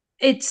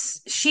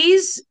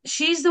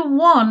she's the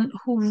one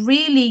who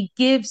really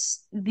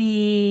gives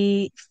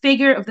the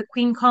figure of the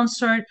queen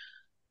consort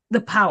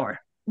the power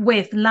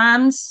with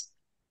lands,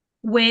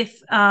 with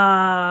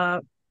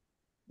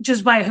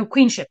just by her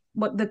queenship,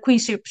 what the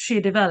queenship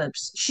she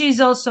develops. She's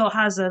also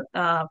has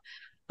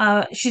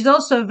she's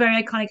also a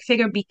very iconic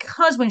figure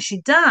because when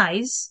she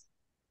dies,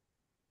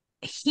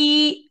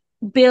 he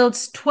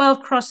builds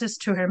 12 crosses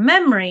to her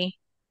memory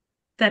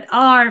that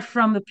are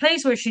from the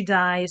place where she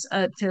dies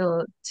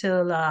till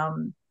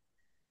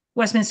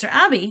Westminster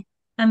Abbey,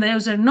 and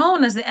those are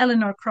known as the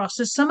Eleanor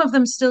crosses. Some of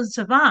them still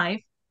survive,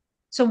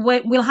 so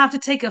we'll have to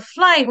take a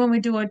flight when we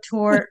do a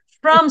tour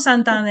from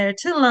Santander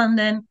to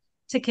London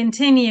to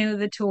continue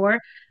the tour.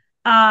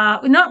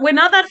 We're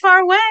not that far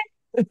away.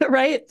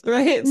 Right.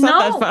 It's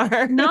not that No,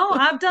 far. no,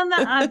 I've done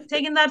that. I've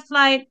taken that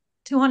flight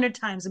 200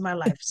 times in my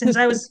life since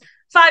I was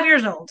 5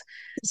 years old.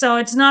 So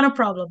it's not a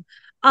problem.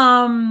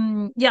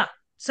 Yeah.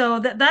 So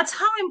that's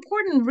how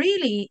important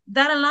really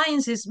that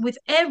alliance is with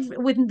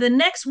the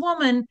next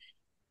woman,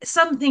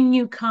 something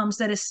new comes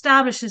that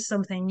establishes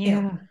something new.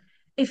 Yeah.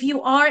 If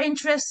you are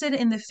interested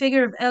in the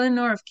figure of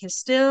Eleanor of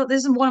Castile,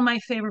 this is one of my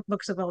favorite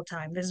books of all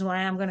time. This is why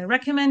I'm going to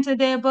recommend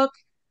today a book.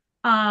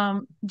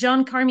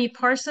 John Carmy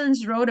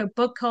Parsons wrote a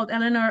book called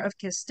Eleanor of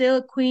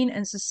Castile, Queen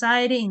and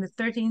Society in the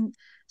 13th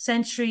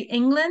Century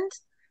England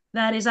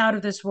that is out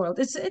of this world.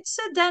 It's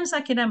a dense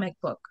academic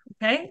book,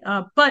 okay?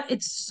 But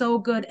it's so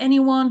good.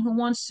 Anyone who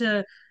wants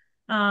to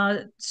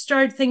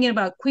start thinking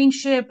about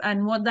queenship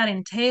and what that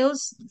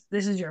entails,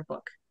 this is your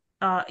book.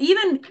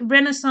 Even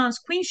Renaissance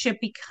queenship,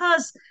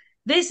 because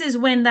this is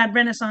when that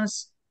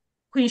Renaissance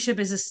queenship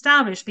is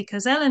established,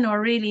 because Eleanor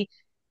really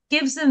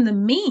gives them the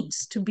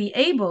means to be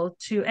able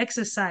to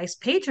exercise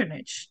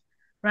patronage,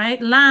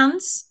 right?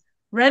 Lands,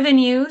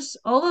 revenues,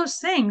 all those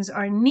things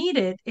are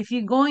needed if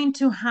you're going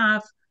to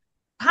have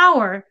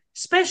power,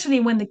 especially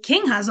when the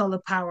king has all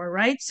the power,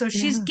 right? So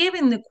she's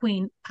giving the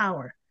queen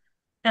power,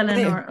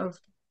 Eleanor of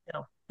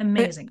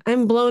amazing.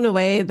 I'm blown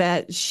away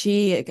that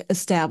she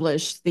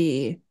established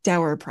the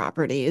dower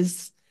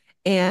properties.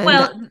 And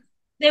well,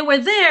 they were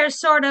there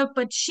sort of,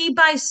 but she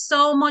buys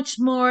so much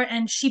more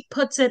and she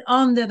puts it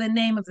under the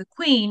name of the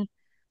queen.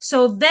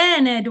 So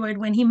then Edward,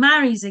 when he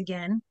marries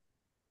again,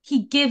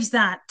 he gives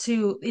that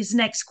to his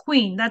next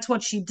queen. That's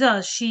what she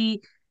does.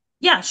 She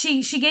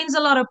gains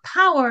a lot of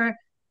power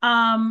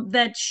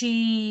that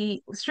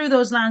she through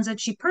those lands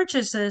that she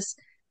purchases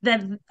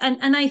that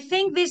and I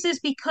think this is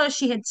because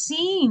she had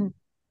seen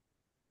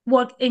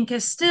what in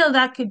Castile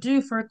that could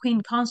do for a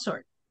queen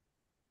consort,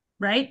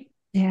 right?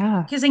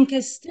 yeah. Because in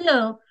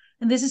Castile,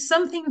 and this is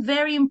something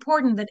very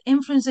important that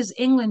influences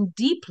England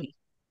deeply,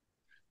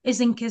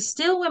 is in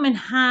Castile women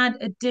had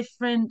a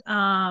different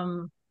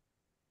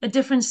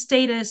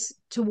status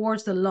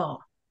towards the law.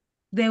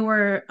 They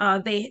were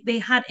they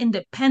had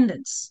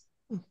independence.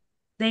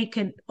 They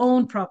could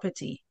own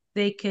property.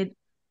 They could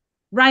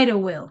write a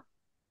will.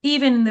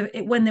 Even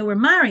when they were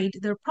married,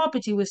 their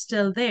property was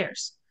still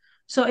theirs.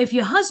 So if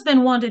your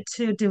husband wanted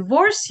to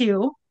divorce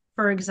you,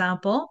 for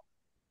example,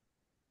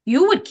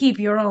 you would keep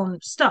your own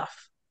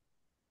stuff.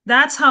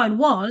 That's how it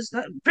was,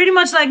 pretty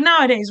much like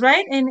nowadays,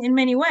 right? In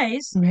many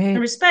ways, in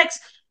respects,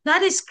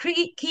 that is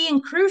key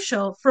and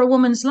crucial for a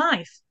woman's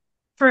life,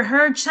 for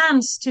her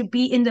chance to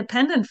be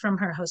independent from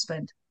her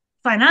husband,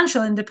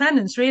 financial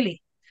independence,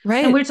 really.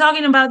 Right. And we're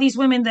talking about these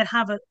women that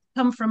have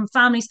come from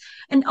families,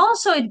 and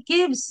also it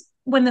gives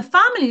when the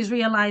families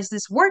realize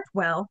this worked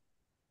well,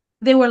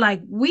 they were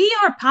like, we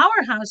are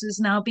powerhouses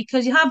now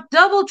because you have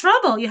double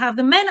trouble. You have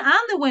the men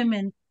and the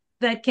women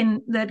that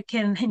can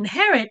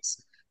inherit,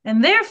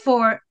 and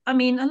therefore, I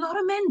mean, a lot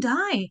of men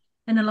die,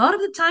 and a lot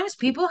of the times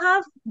people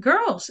have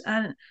girls,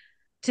 and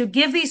to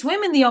give these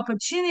women the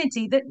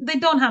opportunity that they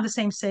don't have the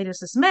same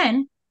status as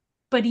men,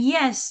 but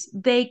yes,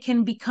 they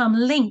can become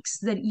links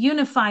that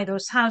unify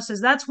those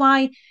houses. That's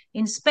why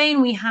in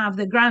Spain we have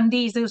the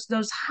grandees,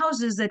 those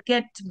houses that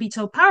get to be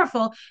so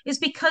powerful, is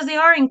because they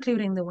are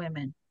including the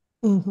women.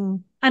 Mm-hmm.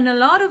 And a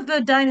lot of the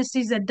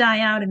dynasties that die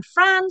out in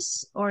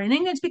France or in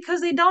England is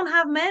because they don't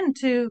have men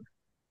to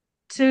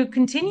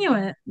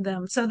continue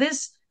them. So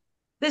this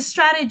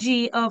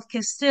strategy of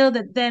Castile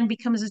that then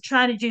becomes a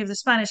strategy of the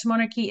Spanish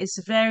monarchy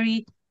is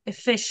very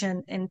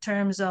efficient in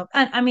terms of,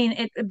 and I mean,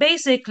 it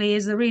basically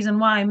is the reason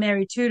why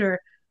Mary Tudor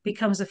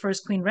becomes the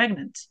first queen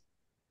regnant,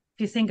 if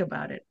you think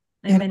about it,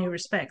 in many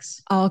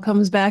respects. All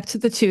comes back to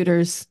the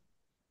Tudors.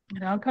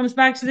 It all comes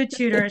back to the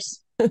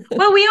Tudors.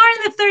 Well, we are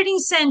in the 13th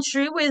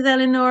century with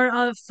Eleanor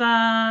of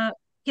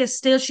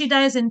Castile. She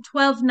dies in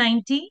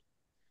 1290.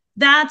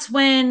 That's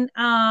when,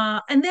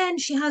 and then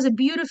she has a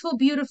beautiful,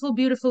 beautiful,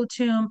 beautiful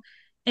tomb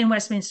in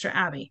Westminster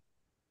Abbey.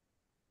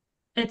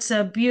 It's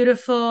a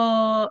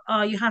beautiful,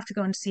 you have to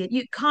go and see it.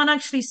 You can't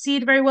actually see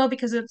it very well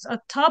because it's up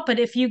top, but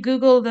if you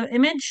Google the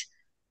image,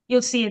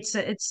 you'll see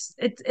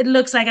it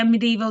looks like a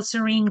medieval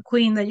serene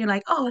queen that you're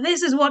like, oh,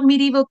 this is what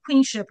medieval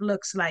queenship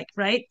looks like,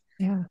 right?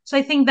 Yeah. So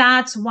I think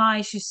that's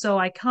why she's so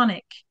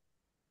iconic.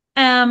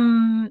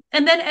 And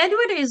then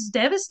Edward is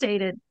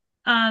devastated.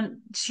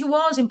 She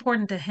was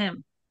important to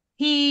him.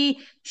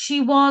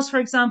 She was, for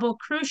example,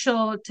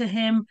 crucial to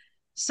him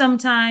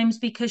sometimes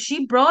because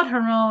she brought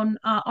her own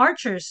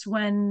archers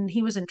when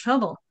he was in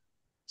trouble.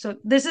 So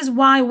this is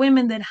why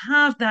women that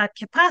have that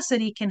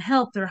capacity can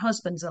help their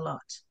husbands a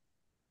lot,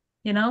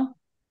 you know?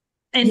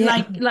 And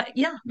Yeah.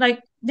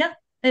 yeah,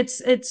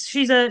 it's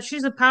she's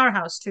a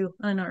powerhouse too,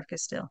 Eleanor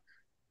Castile.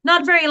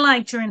 Not very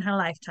liked during her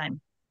lifetime,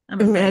 I'm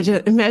afraid.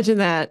 Imagine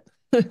that.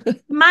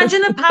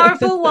 Imagine a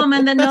powerful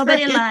woman that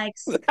nobody Right.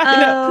 likes.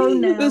 I know. Oh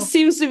This no.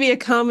 seems to be a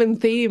common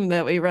theme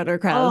that we run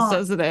across, Oh,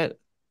 doesn't it?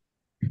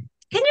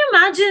 can you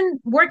imagine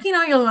working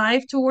on your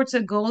life towards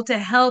a goal to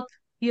help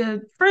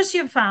your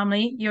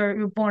family,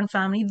 your born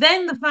family,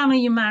 then the family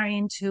you marry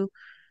into.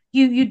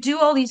 You do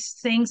all these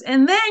things,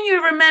 and then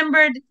you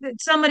remembered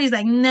that somebody's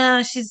like,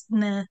 nah, she's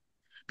nah.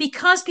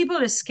 Because people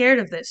are scared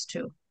of this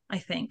too, I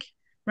think,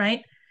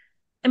 right?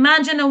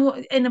 Imagine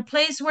in a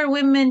place where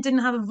women didn't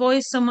have a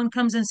voice, someone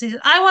comes and says,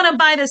 I want to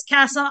buy this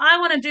castle, I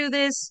want to do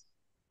this,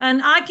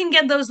 and I can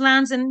get those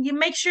lands, and you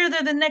make sure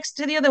they're the next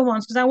to the other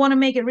ones because I want to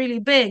make it really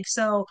big.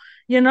 So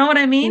you know what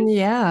I mean?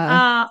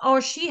 Yeah.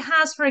 Or she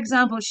has, for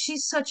example,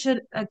 she's such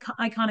a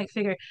iconic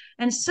figure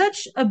and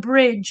such a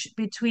bridge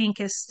between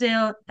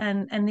Castile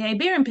and the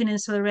Iberian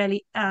Peninsula,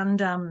 really,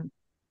 and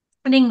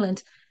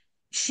England.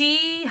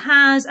 She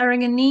has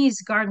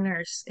Aragonese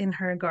gardeners in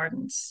her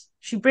gardens.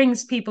 She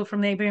brings people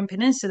from the Iberian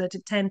Peninsula to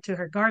tend to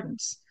her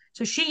gardens.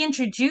 So she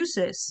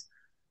introduces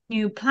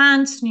new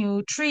plants,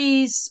 new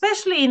trees,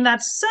 especially in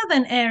that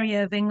southern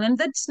area of England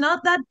that's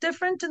not that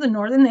different to the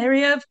northern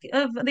area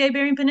of the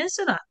Iberian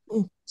Peninsula.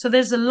 Mm. So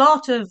there's a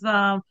lot of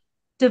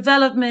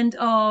development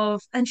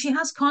of, and she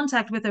has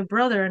contact with her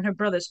brother and her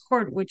brother's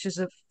court, which is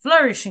a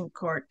flourishing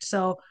court.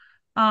 So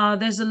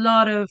there's a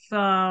lot of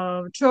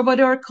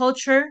troubadour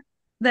culture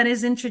that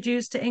is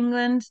introduced to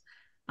England.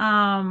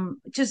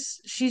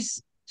 Just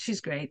she's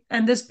great.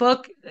 And this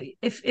book,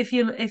 if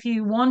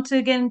you want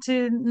to get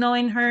into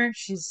knowing her,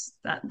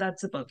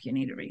 that's a book you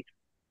need to read.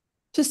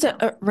 Just So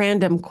a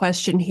random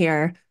question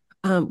here.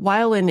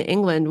 While in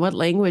England, what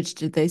language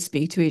did they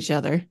speak to each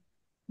other?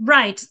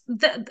 right,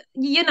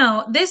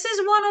 this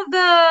is one of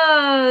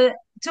the.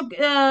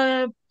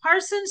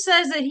 Parson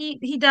says that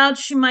he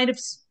doubts she might have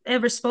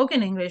ever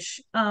spoken English,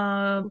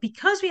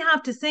 because we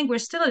have to think we're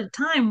still at a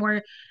time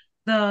where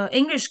the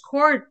English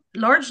court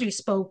largely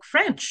spoke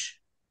French.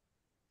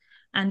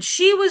 And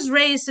she was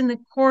raised in the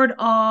court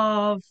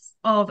of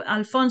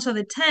Alfonso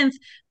X,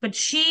 but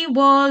she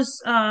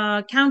was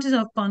Countess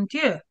of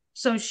Ponthieu.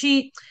 So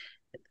she,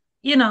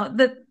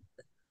 the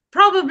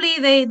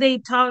probably they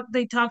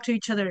talk to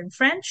each other in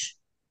French.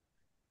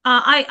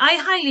 I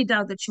highly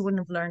doubt that she wouldn't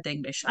have learned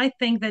English. I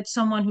think that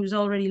someone who's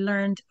already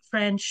learned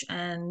French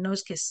and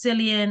knows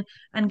Castilian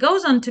and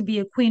goes on to be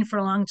a queen for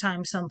a long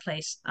time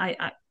someplace.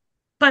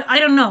 But I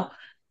don't know.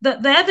 The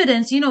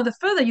evidence, the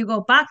further you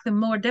go back, the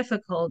more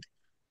difficult.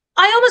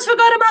 I almost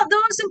forgot about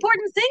the most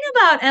important thing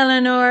about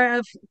Eleanor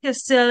of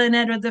Castile and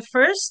Edward the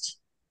First.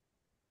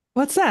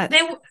 What's that?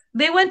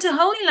 They went to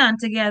Holy Land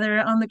together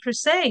on the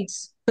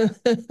Crusades.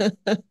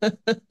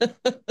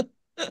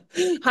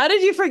 How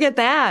did you forget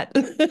that?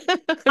 I'm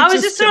I was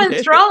just just so kidding.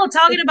 enthralled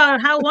talking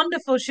about how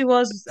wonderful she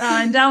was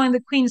endowing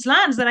the Queen's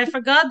lands that I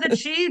forgot that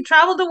she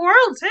traveled the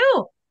world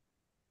too.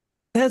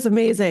 That's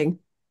amazing.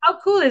 How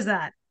cool is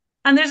that?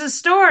 And there's a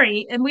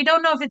story, and we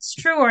don't know if it's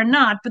true or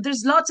not, but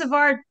there's lots of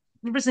art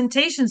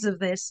representations of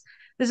this.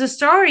 There's a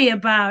story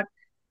about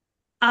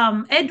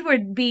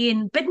Edward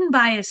being bitten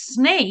by a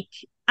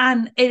snake,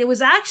 and it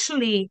was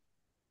actually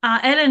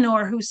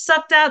Eleanor who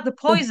sucked out the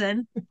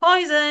poison.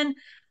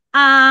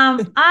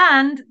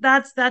 And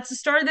that's a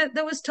story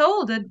that was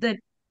told that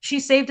she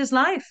saved his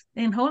life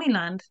in Holy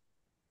Land.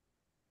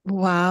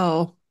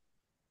 Wow.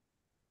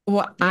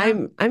 Well,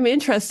 Yeah. I'm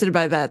interested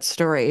by that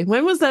story.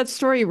 When was that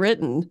story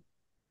written?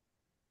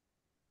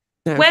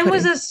 No, I'm When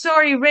was kidding. the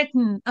story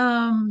written?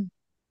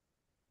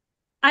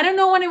 I don't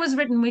know when it was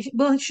written. We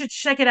should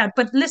check it out.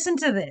 But listen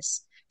to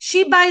this.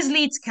 She buys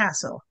Leeds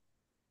Castle,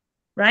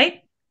 right?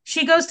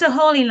 She goes to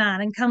Holy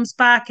Land and comes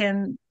back,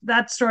 and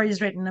that story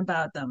is written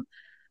about them.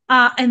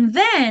 And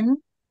then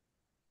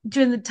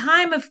during the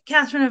time of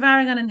Catherine of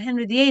Aragon and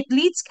Henry VIII,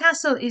 Leeds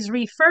Castle is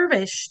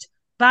refurbished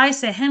by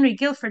Sir Henry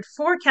Guilford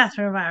for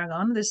Catherine of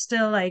Aragon. There's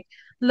still like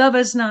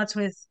lovers' notes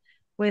with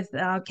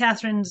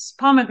Catherine's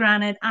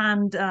pomegranate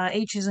and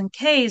H's and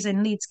K's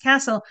in Leeds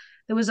Castle.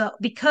 There was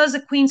because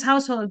the Queen's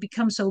household had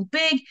become so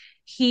big,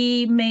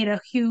 he made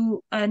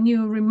a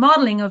new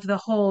remodeling of the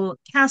whole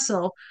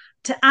castle.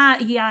 To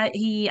add,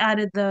 he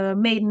added the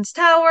Maiden's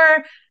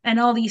Tower and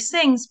all these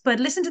things. But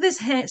listen to this: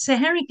 Sir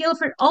Henry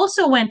Guilford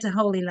also went to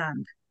Holy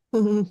Land.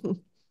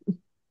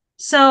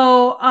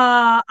 So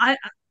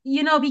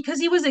because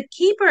he was a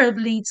keeper of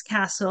Leeds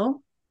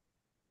Castle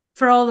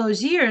for all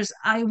those years,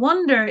 I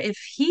wonder if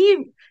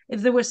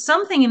there was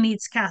something in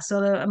Leeds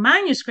Castle, a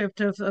manuscript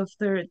of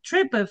the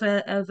trip of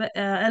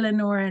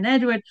Eleanor and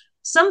Edward,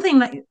 something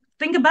like.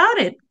 Think about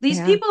it. These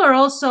Yeah. people are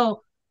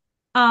also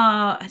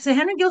So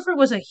Henry Guilford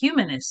was a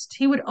humanist.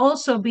 He would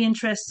also be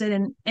interested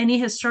in any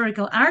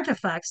historical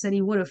artifacts that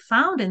he would have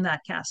found in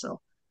that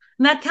castle.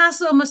 And that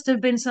castle must have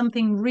been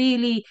something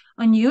really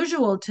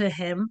unusual to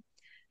him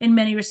in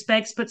many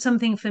respects, but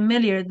something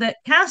familiar. The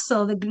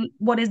castle,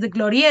 what is the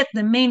Gloriette,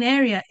 the main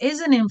area,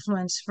 is an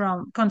influence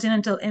from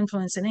continental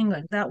influence in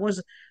England. That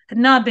had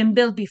not been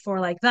built before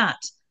like that.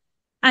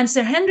 And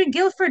Sir Henry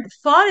Guilford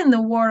fought in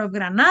the War of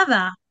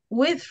Granada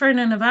with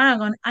Ferdinand of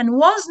Aragon and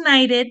was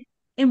knighted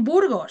in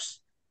Burgos.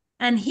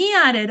 And he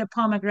added a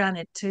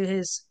pomegranate to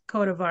his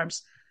coat of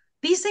arms.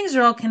 These things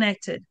are all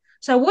connected.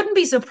 So I wouldn't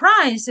be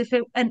surprised if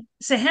it, and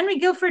Sir Henry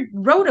Guilford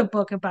wrote a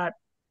book about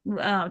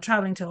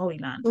traveling to Holy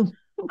Land.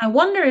 I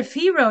wonder if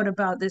he wrote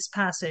about this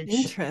passage.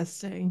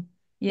 Interesting.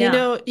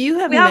 Yeah. You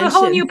have We have a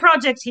whole mentioned new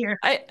project here.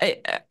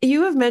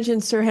 you have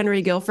mentioned Sir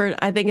Henry Guilford,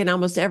 I think, in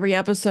almost every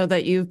episode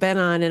that you've been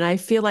on, and I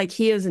feel like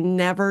he is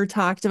never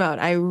talked about.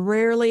 I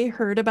rarely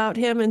heard about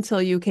him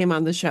until you came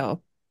on the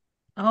show.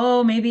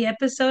 Oh, maybe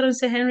episode on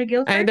Sir Henry I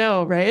Guilford?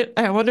 know, right?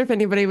 I wonder if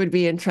anybody would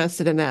be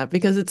interested in that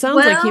because it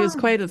sounds like he was Well,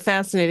 quite a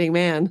fascinating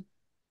man.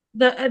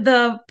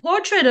 the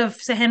portrait of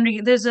Sir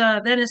Henry, there's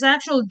an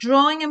actual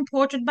drawing and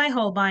portrait by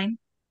Holbein,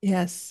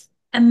 Yes,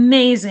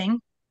 amazing,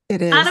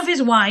 it and of is.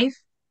 his wife,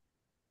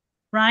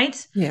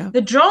 right? Yeah.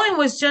 The drawing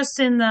was just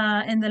in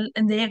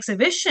the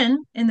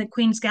exhibition in the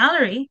Queen's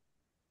Gallery,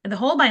 the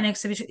Holbein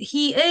exhibition.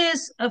 He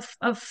is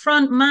a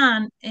front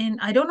man, and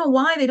I don't know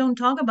why they don't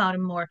talk about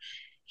him more.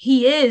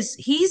 He's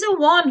the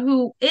one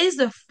who is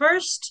the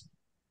first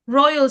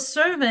royal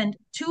servant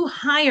to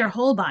hire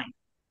Holbein.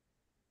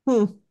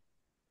 Hmm.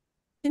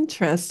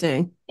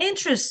 Interesting.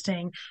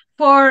 Interesting.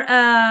 For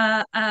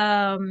I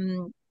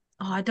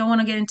don't want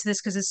to get into this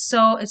because it's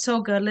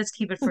so good. Let's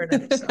keep it for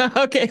an episode.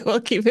 Okay,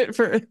 we'll keep it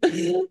for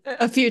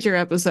a future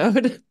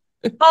episode.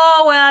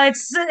 Oh well,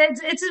 it's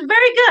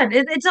very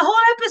good. It's a whole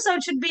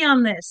episode should be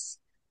on this.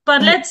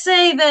 But I, let's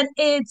say that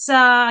it's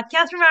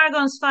Catherine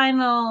Aragon's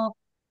final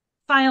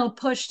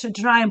push to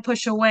try and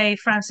push away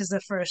Francis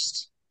the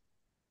First.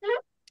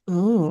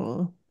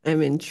 oh,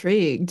 I'm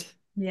intrigued.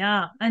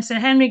 Yeah, and so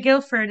Henry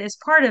Guilford is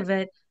part of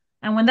it.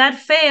 And when that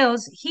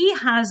fails, he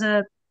has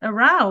a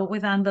row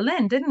with Anne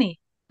Boleyn, didn't he?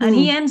 And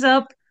he Hmm. ends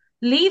up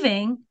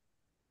leaving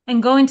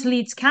and going to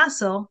Leeds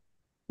Castle,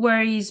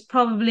 where he's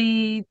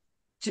probably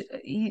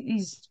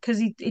he's because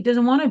he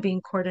doesn't want to be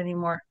in court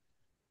anymore.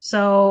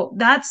 So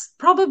that's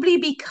probably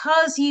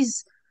because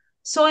he's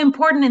so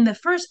important in the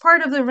first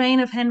part of the reign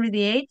of Henry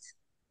VIII.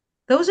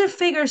 Those are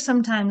figures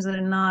sometimes that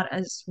are not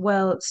as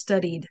well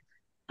studied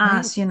Right.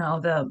 as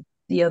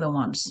the other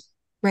ones. So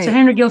Right.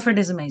 Henry Guilford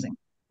is amazing.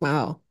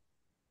 Wow.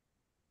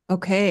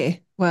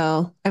 Okay.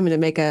 Well, I'm going to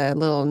make a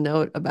little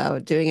note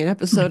about doing an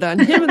episode on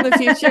him in the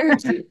future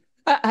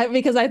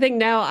because I think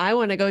now I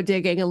want to go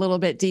digging a little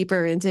bit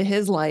deeper into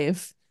his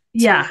life to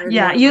Yeah, learn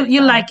yeah, more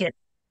you myself. like it.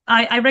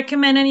 I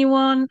recommend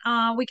anyone.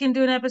 We can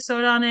do an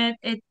episode on it.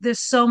 There's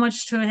so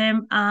much to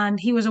him, and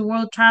he was a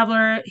world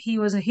traveler. He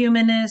was a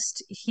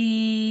humanist.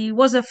 He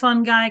was a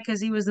fun guy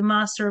because he was the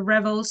master of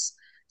revels,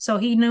 so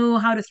he knew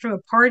how to throw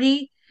a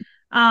party.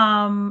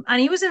 And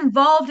he was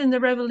involved in the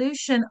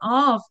revolution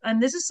of, and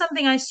this is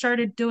something I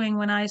started doing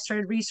when I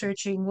started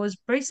researching, was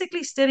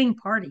basically studying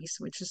parties,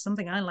 which is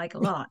something I like a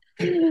lot.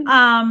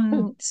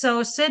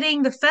 So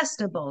sitting the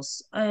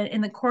festivals in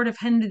the court of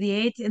Henry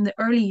VIII in the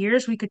early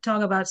years, we could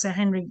talk about Sir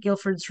Henry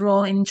Guilford's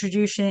role in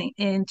introducing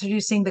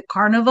the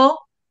carnival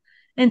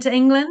into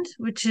England,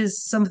 which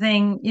is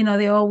something,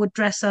 they all would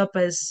dress up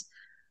as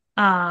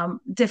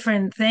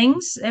different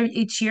things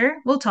each year.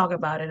 We'll talk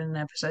about it in an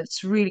episode.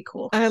 It's really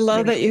cool. I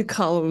love Really that you cool.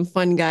 call him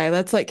fun guy.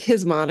 That's like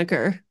his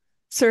moniker.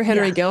 Sir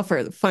Henry Yeah.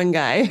 Guilford, fun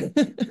guy.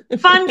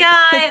 Fun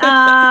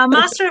guy,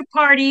 master of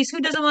parties. Who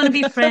doesn't want to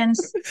be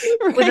friends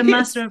with a Right.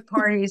 master of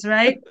parties,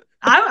 right?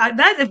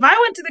 That if I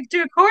went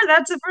to a court,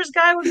 that's the first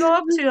guy I would go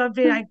up to. I'd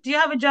be like, "Do you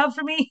have a job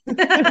for me?"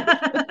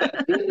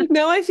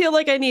 Now I feel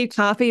like I need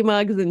coffee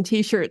mugs and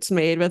t-shirts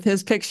made with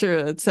his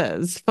picture that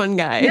says fun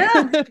guy.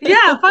 Yeah,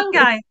 yeah, fun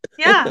guy.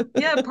 Yeah,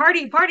 yeah,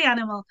 party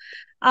animal.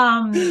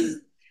 Um,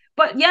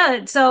 but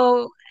yeah,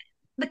 so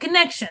the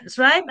connections,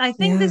 right? I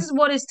think this Yeah. is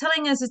what is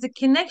telling us is the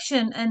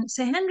connection. And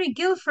Sir Henry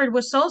Guilford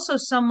was also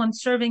someone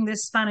serving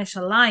this Spanish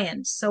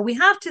alliance. So we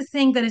have to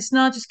think that it's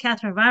not just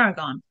Catherine of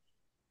Aragon.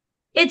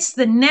 It's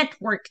the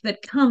network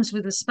that comes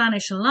with the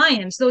Spanish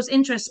alliance. Those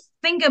interests,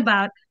 think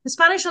about the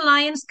Spanish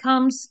alliance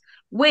comes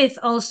with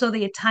also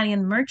the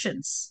Italian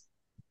merchants.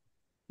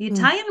 The Mm.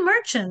 Italian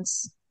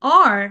merchants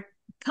are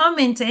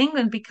coming to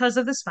England because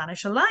of the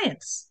Spanish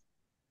alliance,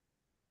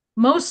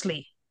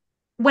 mostly.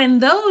 When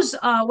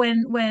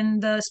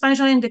the Spanish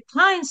alliance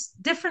declines,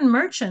 different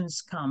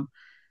merchants come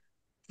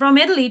from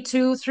Italy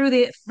to through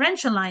the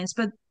French alliance.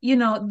 But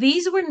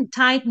these were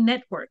tight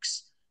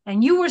networks,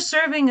 and you were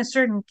serving a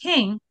certain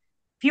king.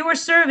 If you were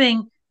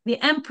serving the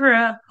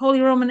Emperor, Holy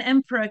Roman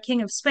Emperor,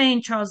 King of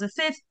Spain, Charles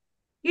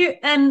V,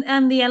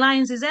 and the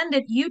alliance is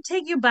ended, you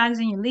take your bags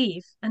and you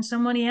leave, and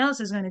somebody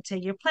else is going to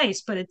take your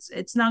place. But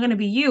it's not going to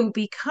be you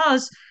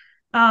because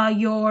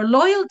your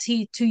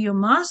loyalty to your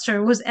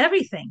master was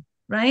everything,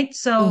 right?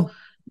 So Mm.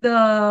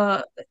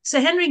 the Sir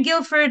Henry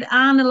Guilford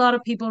and a lot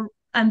of people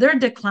and their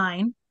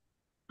decline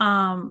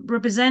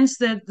represents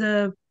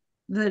the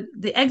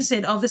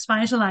exit of the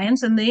Spanish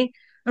alliance and the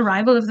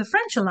arrival of the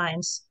French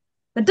alliance.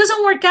 That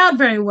doesn't work out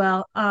very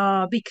well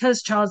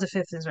because Charles V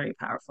is very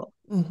powerful.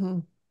 Mm-hmm.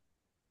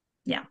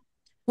 Yeah.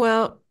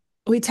 Well,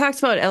 we talked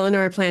about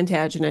Eleanor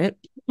Plantagenet.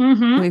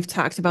 Mm-hmm. We've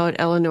talked about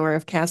Eleanor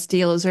of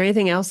Castile. Is there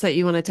anything else that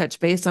you want to touch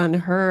base on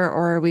her,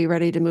 or are we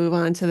ready to move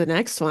on to the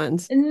next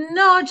ones?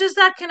 No, just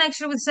that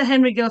connection with Sir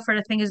Henry Guilford,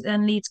 I think, is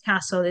and Leeds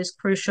Castle is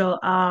crucial.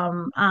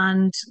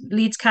 And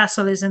Leeds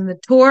Castle is in the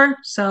tour,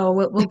 so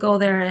we'll go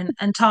there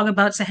and talk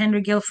about Sir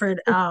Henry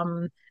Guilford.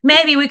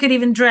 Maybe we could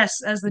even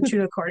dress as the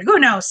Tudor court. Who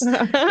knows?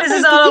 This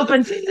is all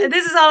open.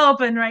 This is all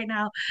open right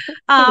now.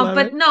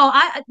 But no,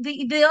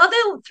 the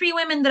other three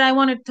women that I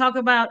want to talk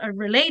about are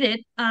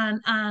related,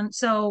 and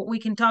so we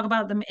can talk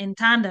about them in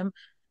tandem.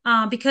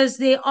 Because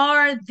they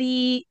are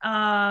the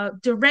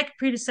direct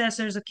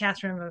predecessors of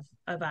Catherine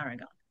of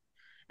Aragon.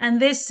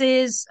 And this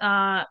is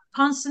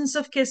Constance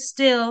of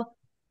Castile,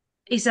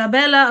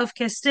 Isabella of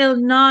Castile,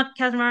 not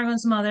Catherine of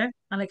Aragon's mother,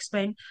 I'll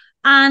explain,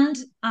 and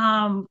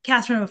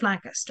Catherine of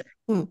Lancaster.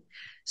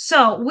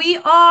 So we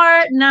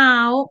are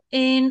now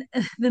in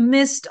the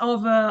midst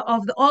of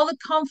all the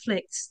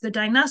conflicts, the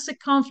dynastic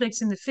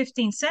conflicts in the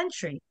 15th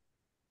century.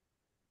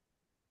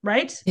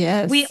 Right?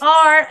 Yes. We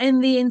are in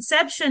the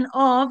inception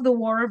of the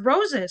War of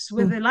Roses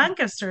with the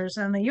Lancasters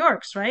and the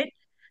Yorks, right?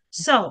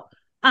 So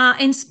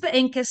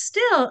in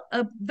Castile,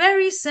 a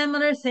very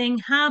similar thing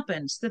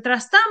happens. The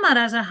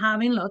Trastámaras are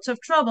having lots of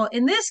trouble.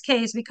 In this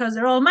case, because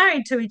they're all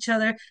married to each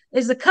other,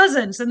 is the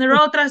cousins, and they're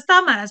all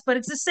Trastámaras, but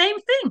it's the same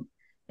thing.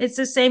 It's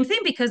the same thing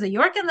because the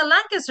York and the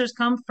Lancasters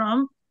come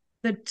from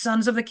the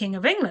sons of the King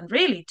of England,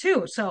 really,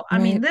 too. So, I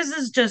mean, this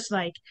is just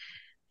like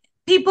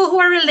people who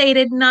are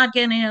related not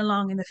getting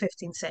along in the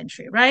 15th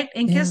century, right?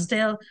 In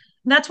Castile,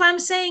 that's why I'm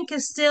saying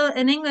Castile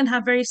and England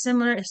have very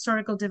similar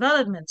historical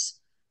developments.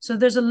 So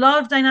there's a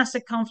lot of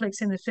dynastic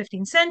conflicts in the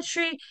 15th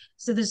century.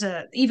 So there's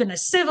even a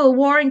civil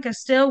war in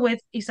Castile with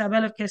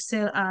Isabel of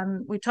Castile,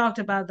 and we talked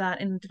about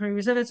that in the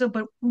previous episode.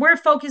 But we're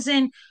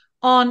focusing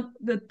on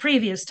the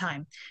previous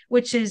time,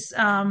 which is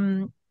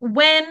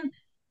when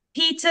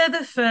Peter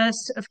I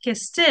of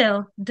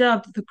Castile,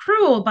 dubbed the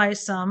Cruel by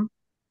some,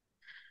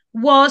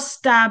 was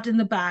stabbed in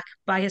the back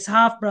by his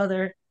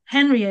half-brother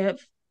Henry of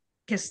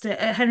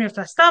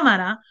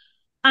Trastámara,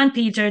 and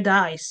Peter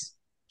dies.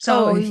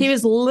 So he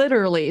was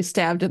literally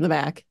stabbed in the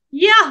back.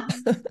 Yeah,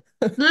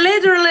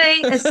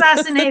 literally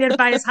assassinated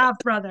by his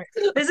half-brother.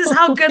 This is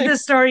how good the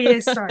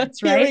story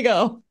starts, right? Here we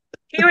go.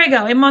 Here we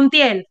go, in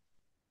Montiel.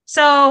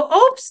 So,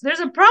 oops,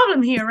 there's a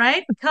problem here,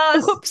 right?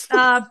 Because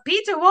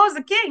Peter was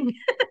the king.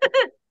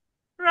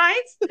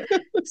 Right?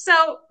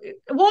 So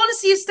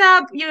once you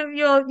stab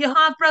your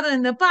half brother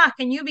in the back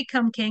and you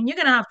become king, you're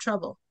gonna have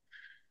trouble,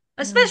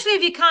 especially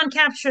if you can't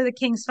capture the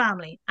king's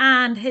family.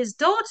 And his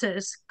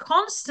daughters,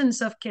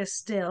 Constance of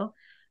Castile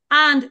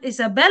and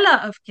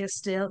Isabella of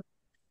Castile,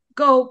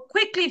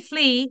 quickly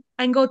flee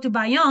and go to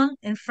Bayonne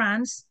in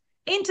France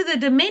into the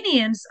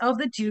dominions of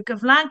the Duke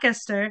of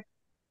Lancaster,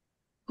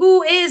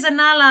 who is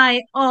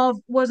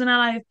was an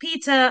ally of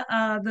Peter,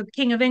 the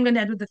King of England,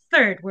 Edward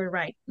III. We're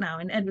right now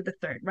in Edward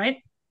III, right?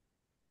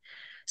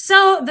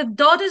 So the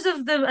daughters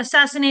of the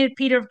assassinated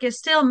Peter of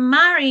Castile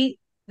marry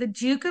the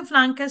Duke of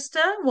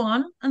Lancaster,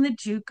 one, and the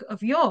Duke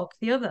of York,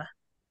 the other.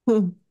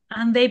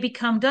 And they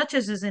become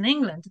duchesses in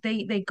England.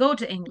 They go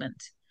to England.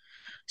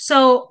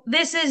 So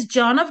this is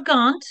John of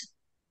Gaunt,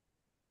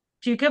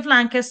 Duke of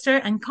Lancaster,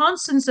 and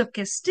Constance of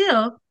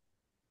Castile,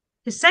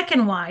 his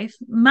second wife,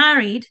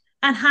 married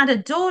and had a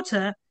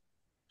daughter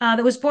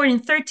that was born in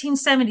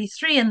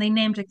 1373, and they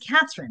named her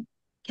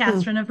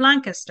Catherine of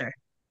Lancaster.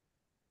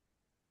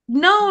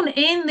 Known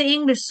in the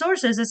English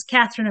sources as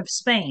Catherine of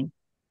Spain,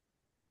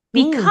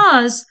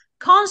 because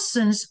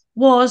Constance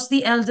was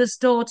the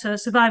eldest daughter,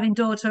 surviving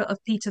daughter of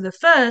Peter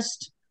I.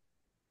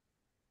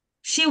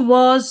 She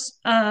was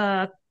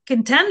a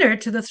contender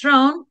to the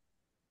throne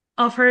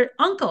of her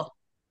uncle,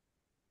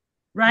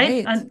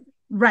 right?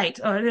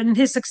 And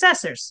his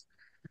successors.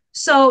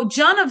 So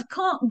John of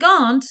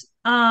Gaunt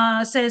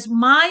says,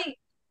 my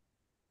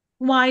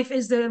wife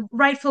is the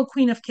rightful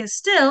queen of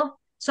Castile,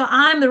 so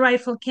I'm the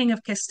rightful king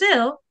of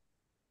Castile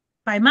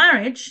by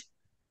marriage.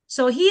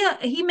 So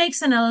he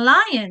makes an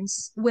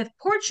alliance with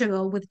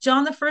Portugal, with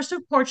John I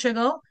of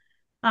Portugal.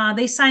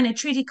 They sign a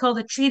treaty called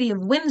the Treaty of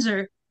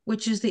Windsor,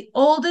 which is the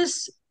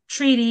oldest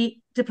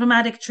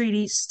diplomatic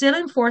treaty still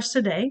in force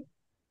today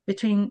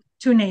between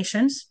two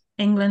nations,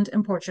 England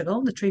and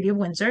Portugal. The Treaty of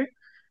Windsor,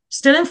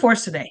 still in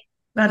force today.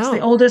 That's the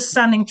oldest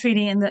standing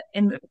treaty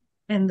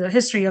in the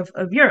history of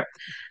Europe.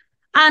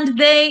 And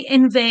they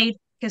invade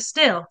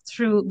Castile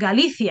through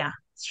Galicia,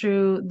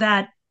 through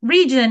that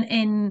region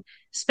in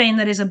Spain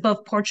that is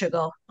above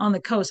Portugal on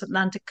the coast,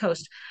 Atlantic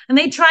coast. And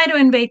they try to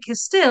invade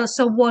Castile.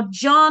 So what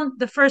John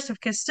I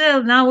of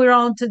Castile, now we're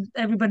on to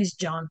everybody's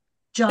John.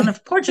 John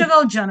of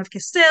Portugal, John of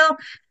Castile.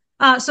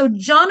 So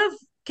John of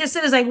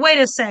Castile is like, wait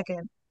a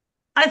second.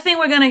 I think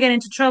we're going to get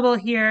into trouble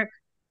here.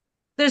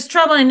 there's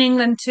trouble in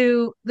England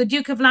too. The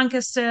Duke of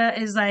Lancaster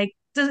is like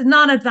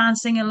not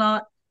advancing a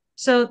lot.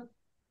 So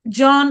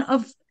John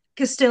of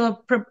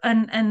Castile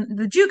and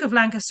the Duke of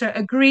Lancaster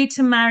agree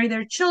to marry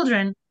their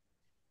children,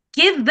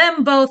 give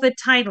them both a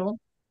title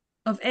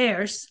of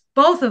heirs,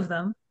 both of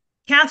them,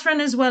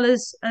 Catherine as well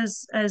as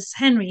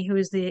Henry, who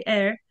is the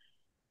heir,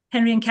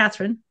 Henry and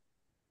Catherine.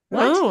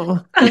 What?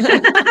 Oh.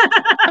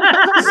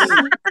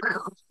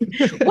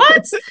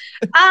 What?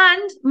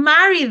 And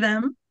marry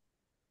them.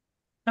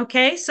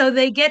 Okay, so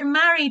they get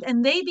married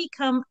and they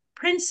become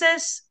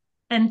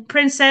and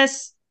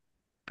princess,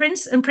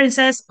 prince and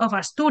princess of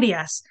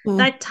Asturias. Mm.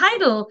 That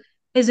title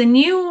is a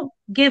new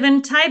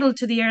given title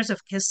to the heirs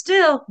of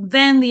Castile,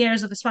 then the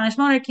heirs of the Spanish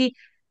monarchy,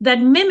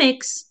 that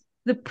mimics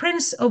the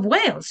Prince of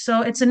Wales.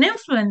 So it's an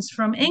influence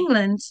from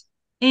England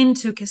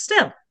into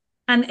Castile.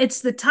 And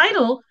it's the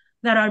title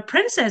that our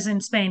princess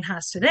in Spain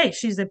has today.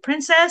 She's the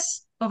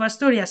Princess of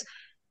Asturias.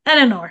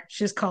 Eleanor,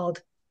 she's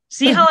called.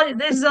 See how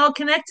this is all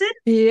connected?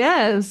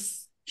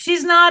 Yes.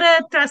 She's not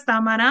a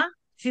Trastamara.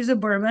 She's a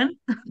Bourbon,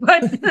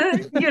 but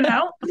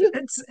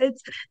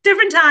it's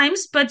different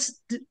times, but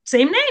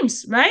same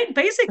names, right?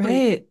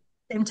 Basically, Right.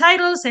 same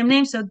title, same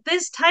name. So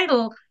this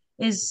title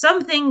is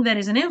something that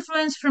is an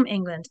influence from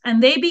England,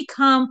 and they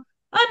become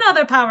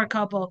another power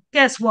couple.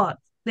 Guess what?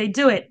 They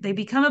do it. They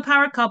become a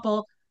power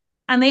couple,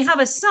 and they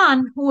have a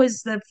son who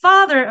is the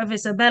father of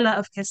Isabella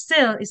of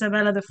Castile,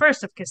 Isabella the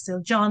First of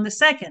Castile, John the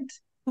Second.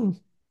 Hmm.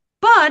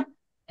 But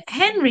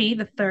Henry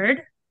the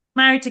Third,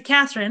 married to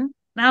Catherine.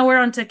 Now we're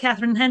on to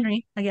Catherine and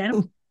Henry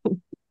again.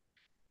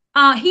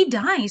 He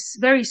dies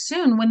very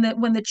soon when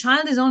the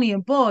child is only a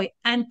boy,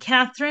 and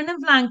Catherine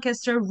of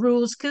Lancaster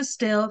rules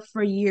Castile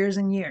for years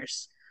and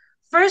years.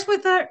 First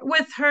with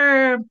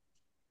her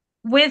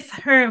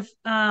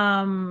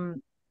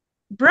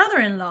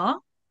brother-in-law,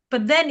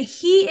 but then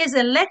he is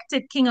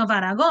elected King of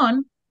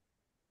Aragon,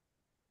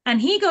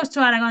 and he goes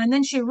to Aragon, and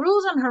then she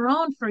rules on her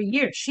own for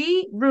years.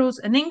 She rules,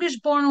 an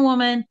English-born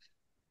woman,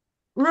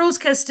 rules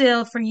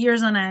Castile for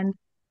years on end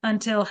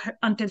until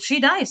she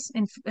dies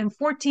in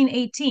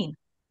 1418.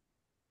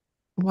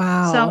 So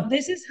Wow.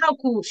 this is how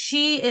cool.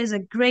 She is a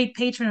great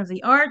patron of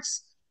the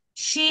arts.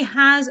 She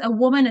has a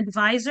woman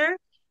advisor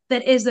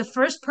that is the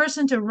first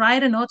person to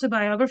write an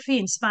autobiography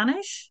in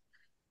Spanish.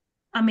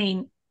 I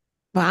mean,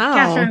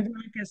 Catherine Wow. of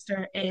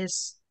Lancaster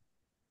is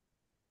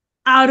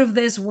out of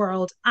this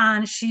world,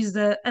 and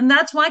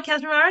that's why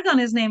Catherine of Aragon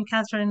is named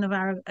Catherine for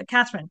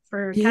Catherine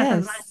of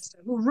Yes. Lancaster,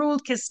 who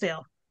ruled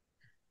Castile.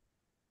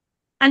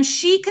 And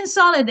she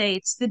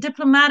consolidates the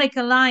diplomatic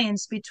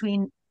alliance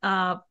between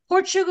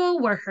Portugal,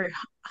 where her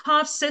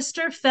half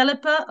sister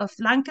Philippa of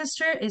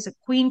Lancaster is a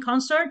queen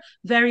consort,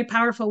 very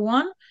powerful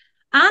one,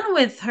 and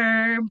with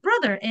her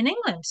brother in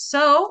England.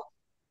 So,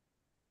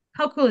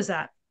 how cool is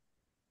that?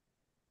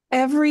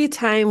 Every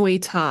time we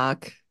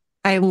talk,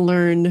 I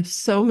learn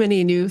so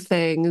many new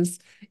things.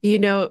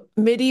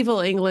 Medieval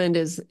England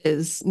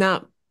is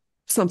not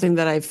something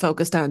that I've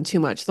focused on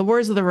too much. The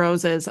Wars of the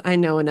Roses, I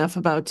know enough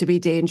about to be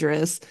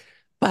dangerous,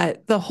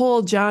 but the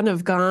whole John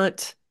of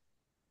Gaunt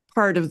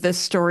part of this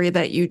story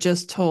that you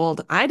just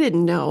told, I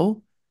didn't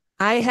know.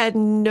 I had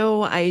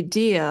no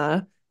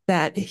idea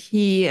that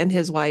he and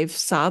his wife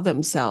saw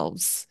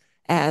themselves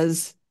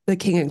as the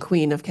king and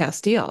queen of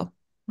Castile.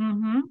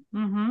 Mm-hmm.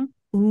 Mm-hmm.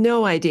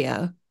 No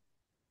idea.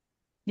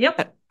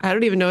 Yep. I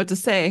don't even know what to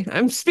say.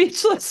 I'm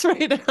speechless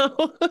right now.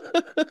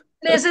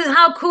 This is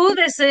how cool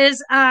this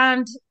is.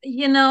 And,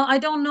 I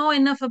don't know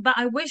enough about,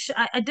 I wish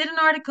I did an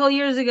article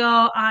years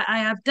ago. I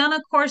have done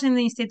a course in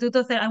the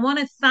Instituto. I want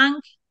to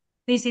thank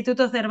the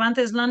Instituto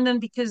Cervantes London,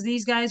 because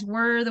these guys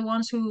were the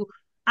ones who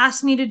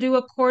asked me to do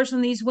a course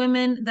on these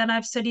women that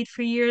I've studied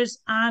for years.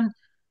 And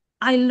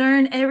I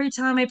learn every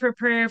time I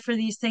prepare for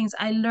these things.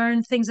 I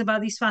learn things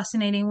about these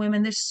fascinating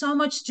women. There's so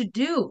much to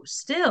do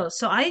still.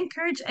 So I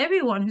encourage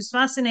everyone who's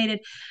fascinated.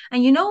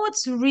 And you know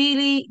what's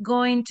really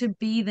going to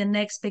be the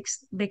next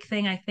big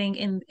thing, I think,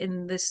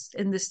 in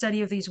the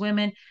study of these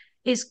women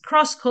is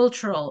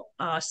cross-cultural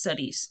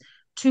studies.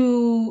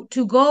 To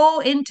go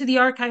into the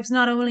archives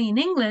not only in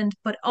England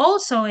but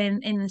also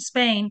in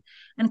Spain,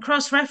 and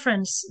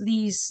cross-reference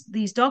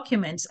these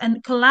documents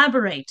and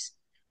collaborate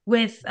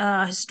with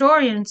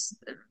historians,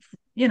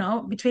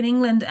 between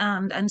England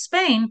and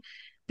Spain,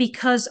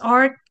 because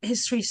art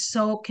history is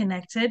so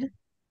connected.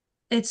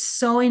 It's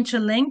so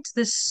interlinked.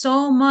 There's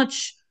so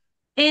much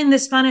in the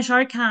Spanish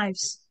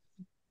archives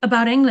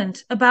about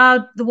England,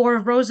 about the War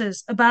of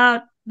Roses,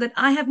 about that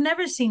I have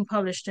never seen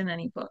published in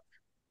any book.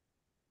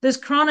 There's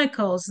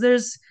chronicles.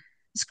 There's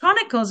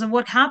chronicles of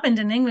what happened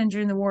in England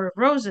during the War of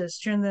Roses,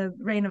 during the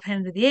reign of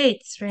Henry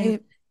VIII,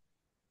 Right.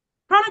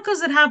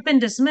 chronicles that have been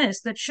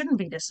dismissed, that shouldn't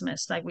be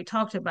dismissed, like we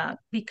talked about,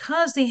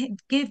 because they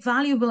give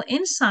valuable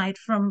insight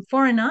from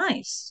foreign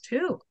eyes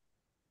too.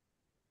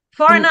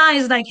 Foreign And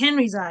eyes like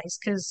Henry's eyes,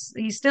 because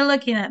he's still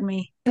looking at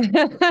me.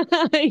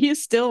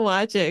 he's still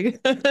watching.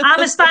 I'm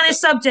a Spanish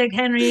subject,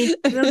 Henry.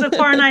 Those are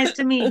foreign eyes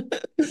to me.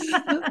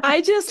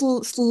 I just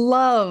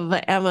love,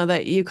 Emma,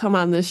 that you come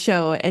on this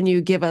show and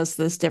you give us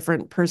this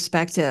different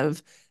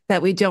perspective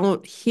that we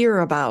don't hear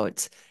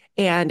about.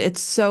 And it's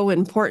so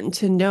important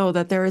to know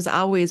that there is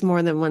always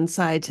more than one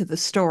side to the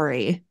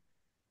story.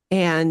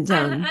 And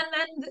And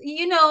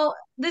you know,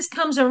 this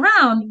comes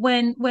around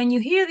when you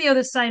hear the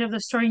other side of the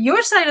story,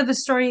 your side of the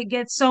story, it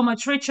gets so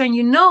much richer, and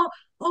you know,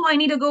 oh, I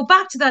need to go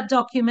back to that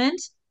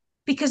document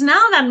because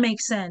now that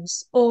makes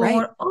sense. right.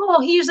 Or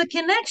oh, here's a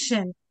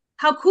connection.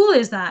 How cool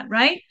is that,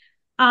 right?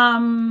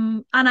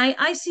 And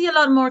I see a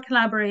lot more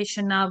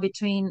collaboration now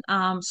between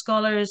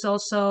scholars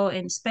also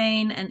in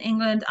Spain and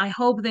England. I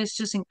hope this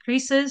just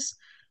increases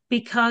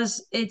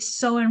because it's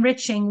so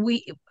enriching.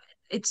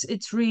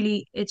 It's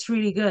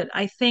really good.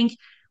 I think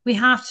we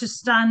have to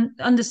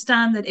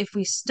understand that if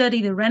we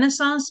study the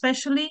Renaissance,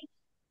 especially,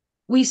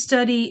 we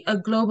study a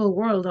global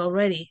world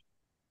already,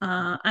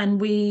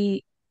 and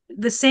we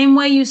the same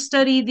way you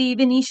study the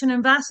Venetian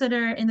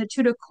ambassador in the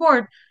Tudor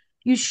court,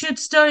 you should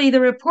study the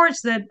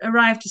reports that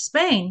arrived to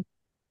Spain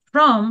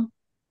from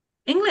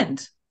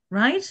England,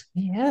 right?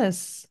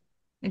 Yes.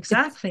 It's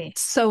Exactly.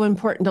 so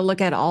important to look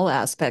at all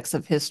aspects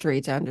of history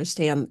to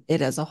understand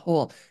it as a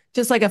whole.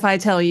 Just like if I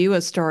tell you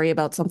a story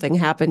about something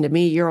happened to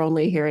me, you're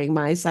only hearing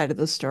my side of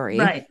the story.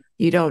 Right.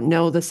 You don't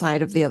know the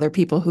side of the other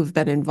people who've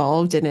been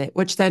involved in it,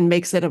 which then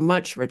makes it a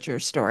much richer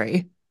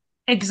story.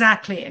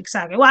 Exactly,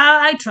 exactly. Well,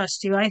 I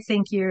trust you. I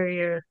think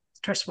you're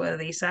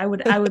trustworthy. So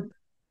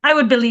I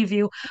would believe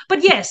you.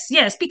 But yes,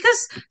 yes,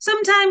 because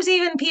sometimes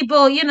even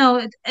people, you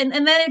know, and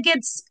then it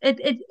gets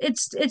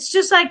it's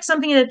just like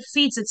something that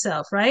feeds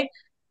itself, right?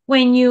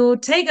 When you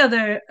take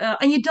other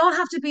and you don't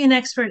have to be an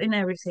expert in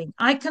everything.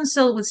 I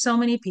consult with so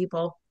many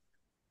people.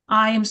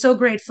 I am so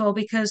grateful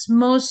because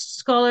most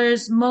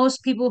scholars,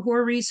 most people who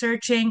are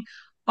researching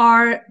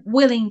are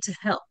willing to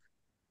help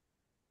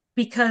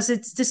because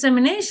it's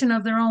dissemination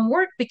of their own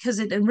work, because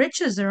it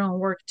enriches their own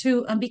work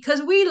too, and because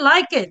we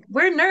like it.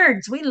 We're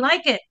nerds, we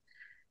like it.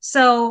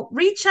 So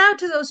reach out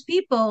to those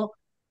people.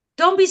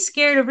 Don't be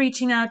scared of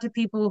reaching out to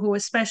people who are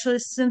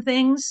specialists in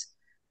things.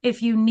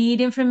 If you need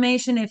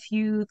information, if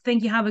you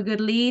think you have a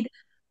good lead,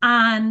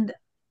 and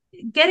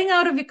getting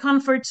out of your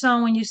comfort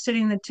zone when you're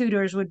studying the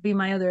tutors would be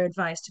my other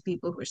advice to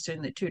people who are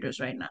studying the tutors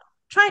right now.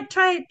 Try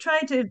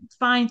to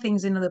find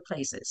things in other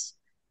places.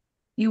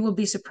 You will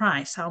be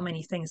surprised how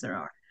many things there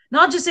are.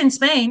 Not just in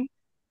Spain,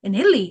 in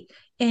Italy,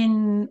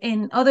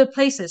 in other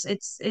places.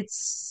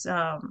 It's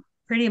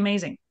pretty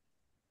amazing.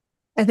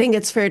 I think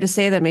it's fair to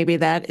say that maybe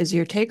that is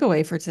your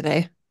takeaway for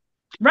today.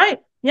 Right.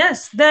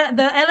 Yes.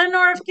 The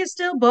Eleanor of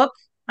Castile book.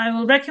 I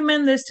will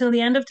recommend this till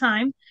the end of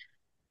time.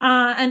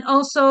 And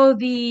also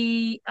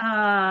the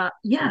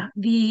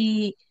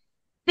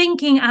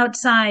thinking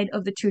outside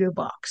of the Tudor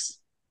box.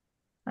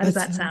 How does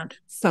That that sound?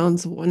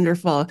 sounds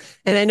wonderful.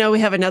 And I know we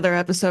have another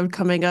episode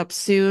coming up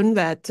soon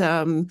that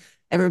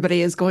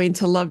everybody is going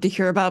to love to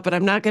hear about, but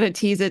I'm not going to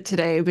tease it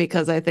today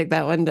because I think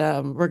that one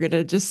we're going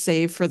to just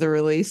save for the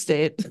release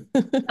date.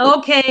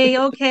 Okay,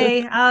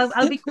 okay.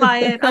 I'll be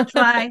quiet. I'll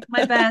try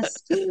my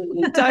best.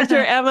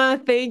 Dr.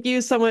 Emma, thank you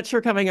so much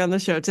for coming on the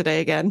show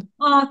today again.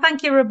 Oh,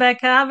 thank you,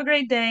 Rebecca. Have a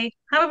great day.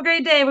 Have a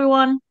great day,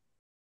 everyone.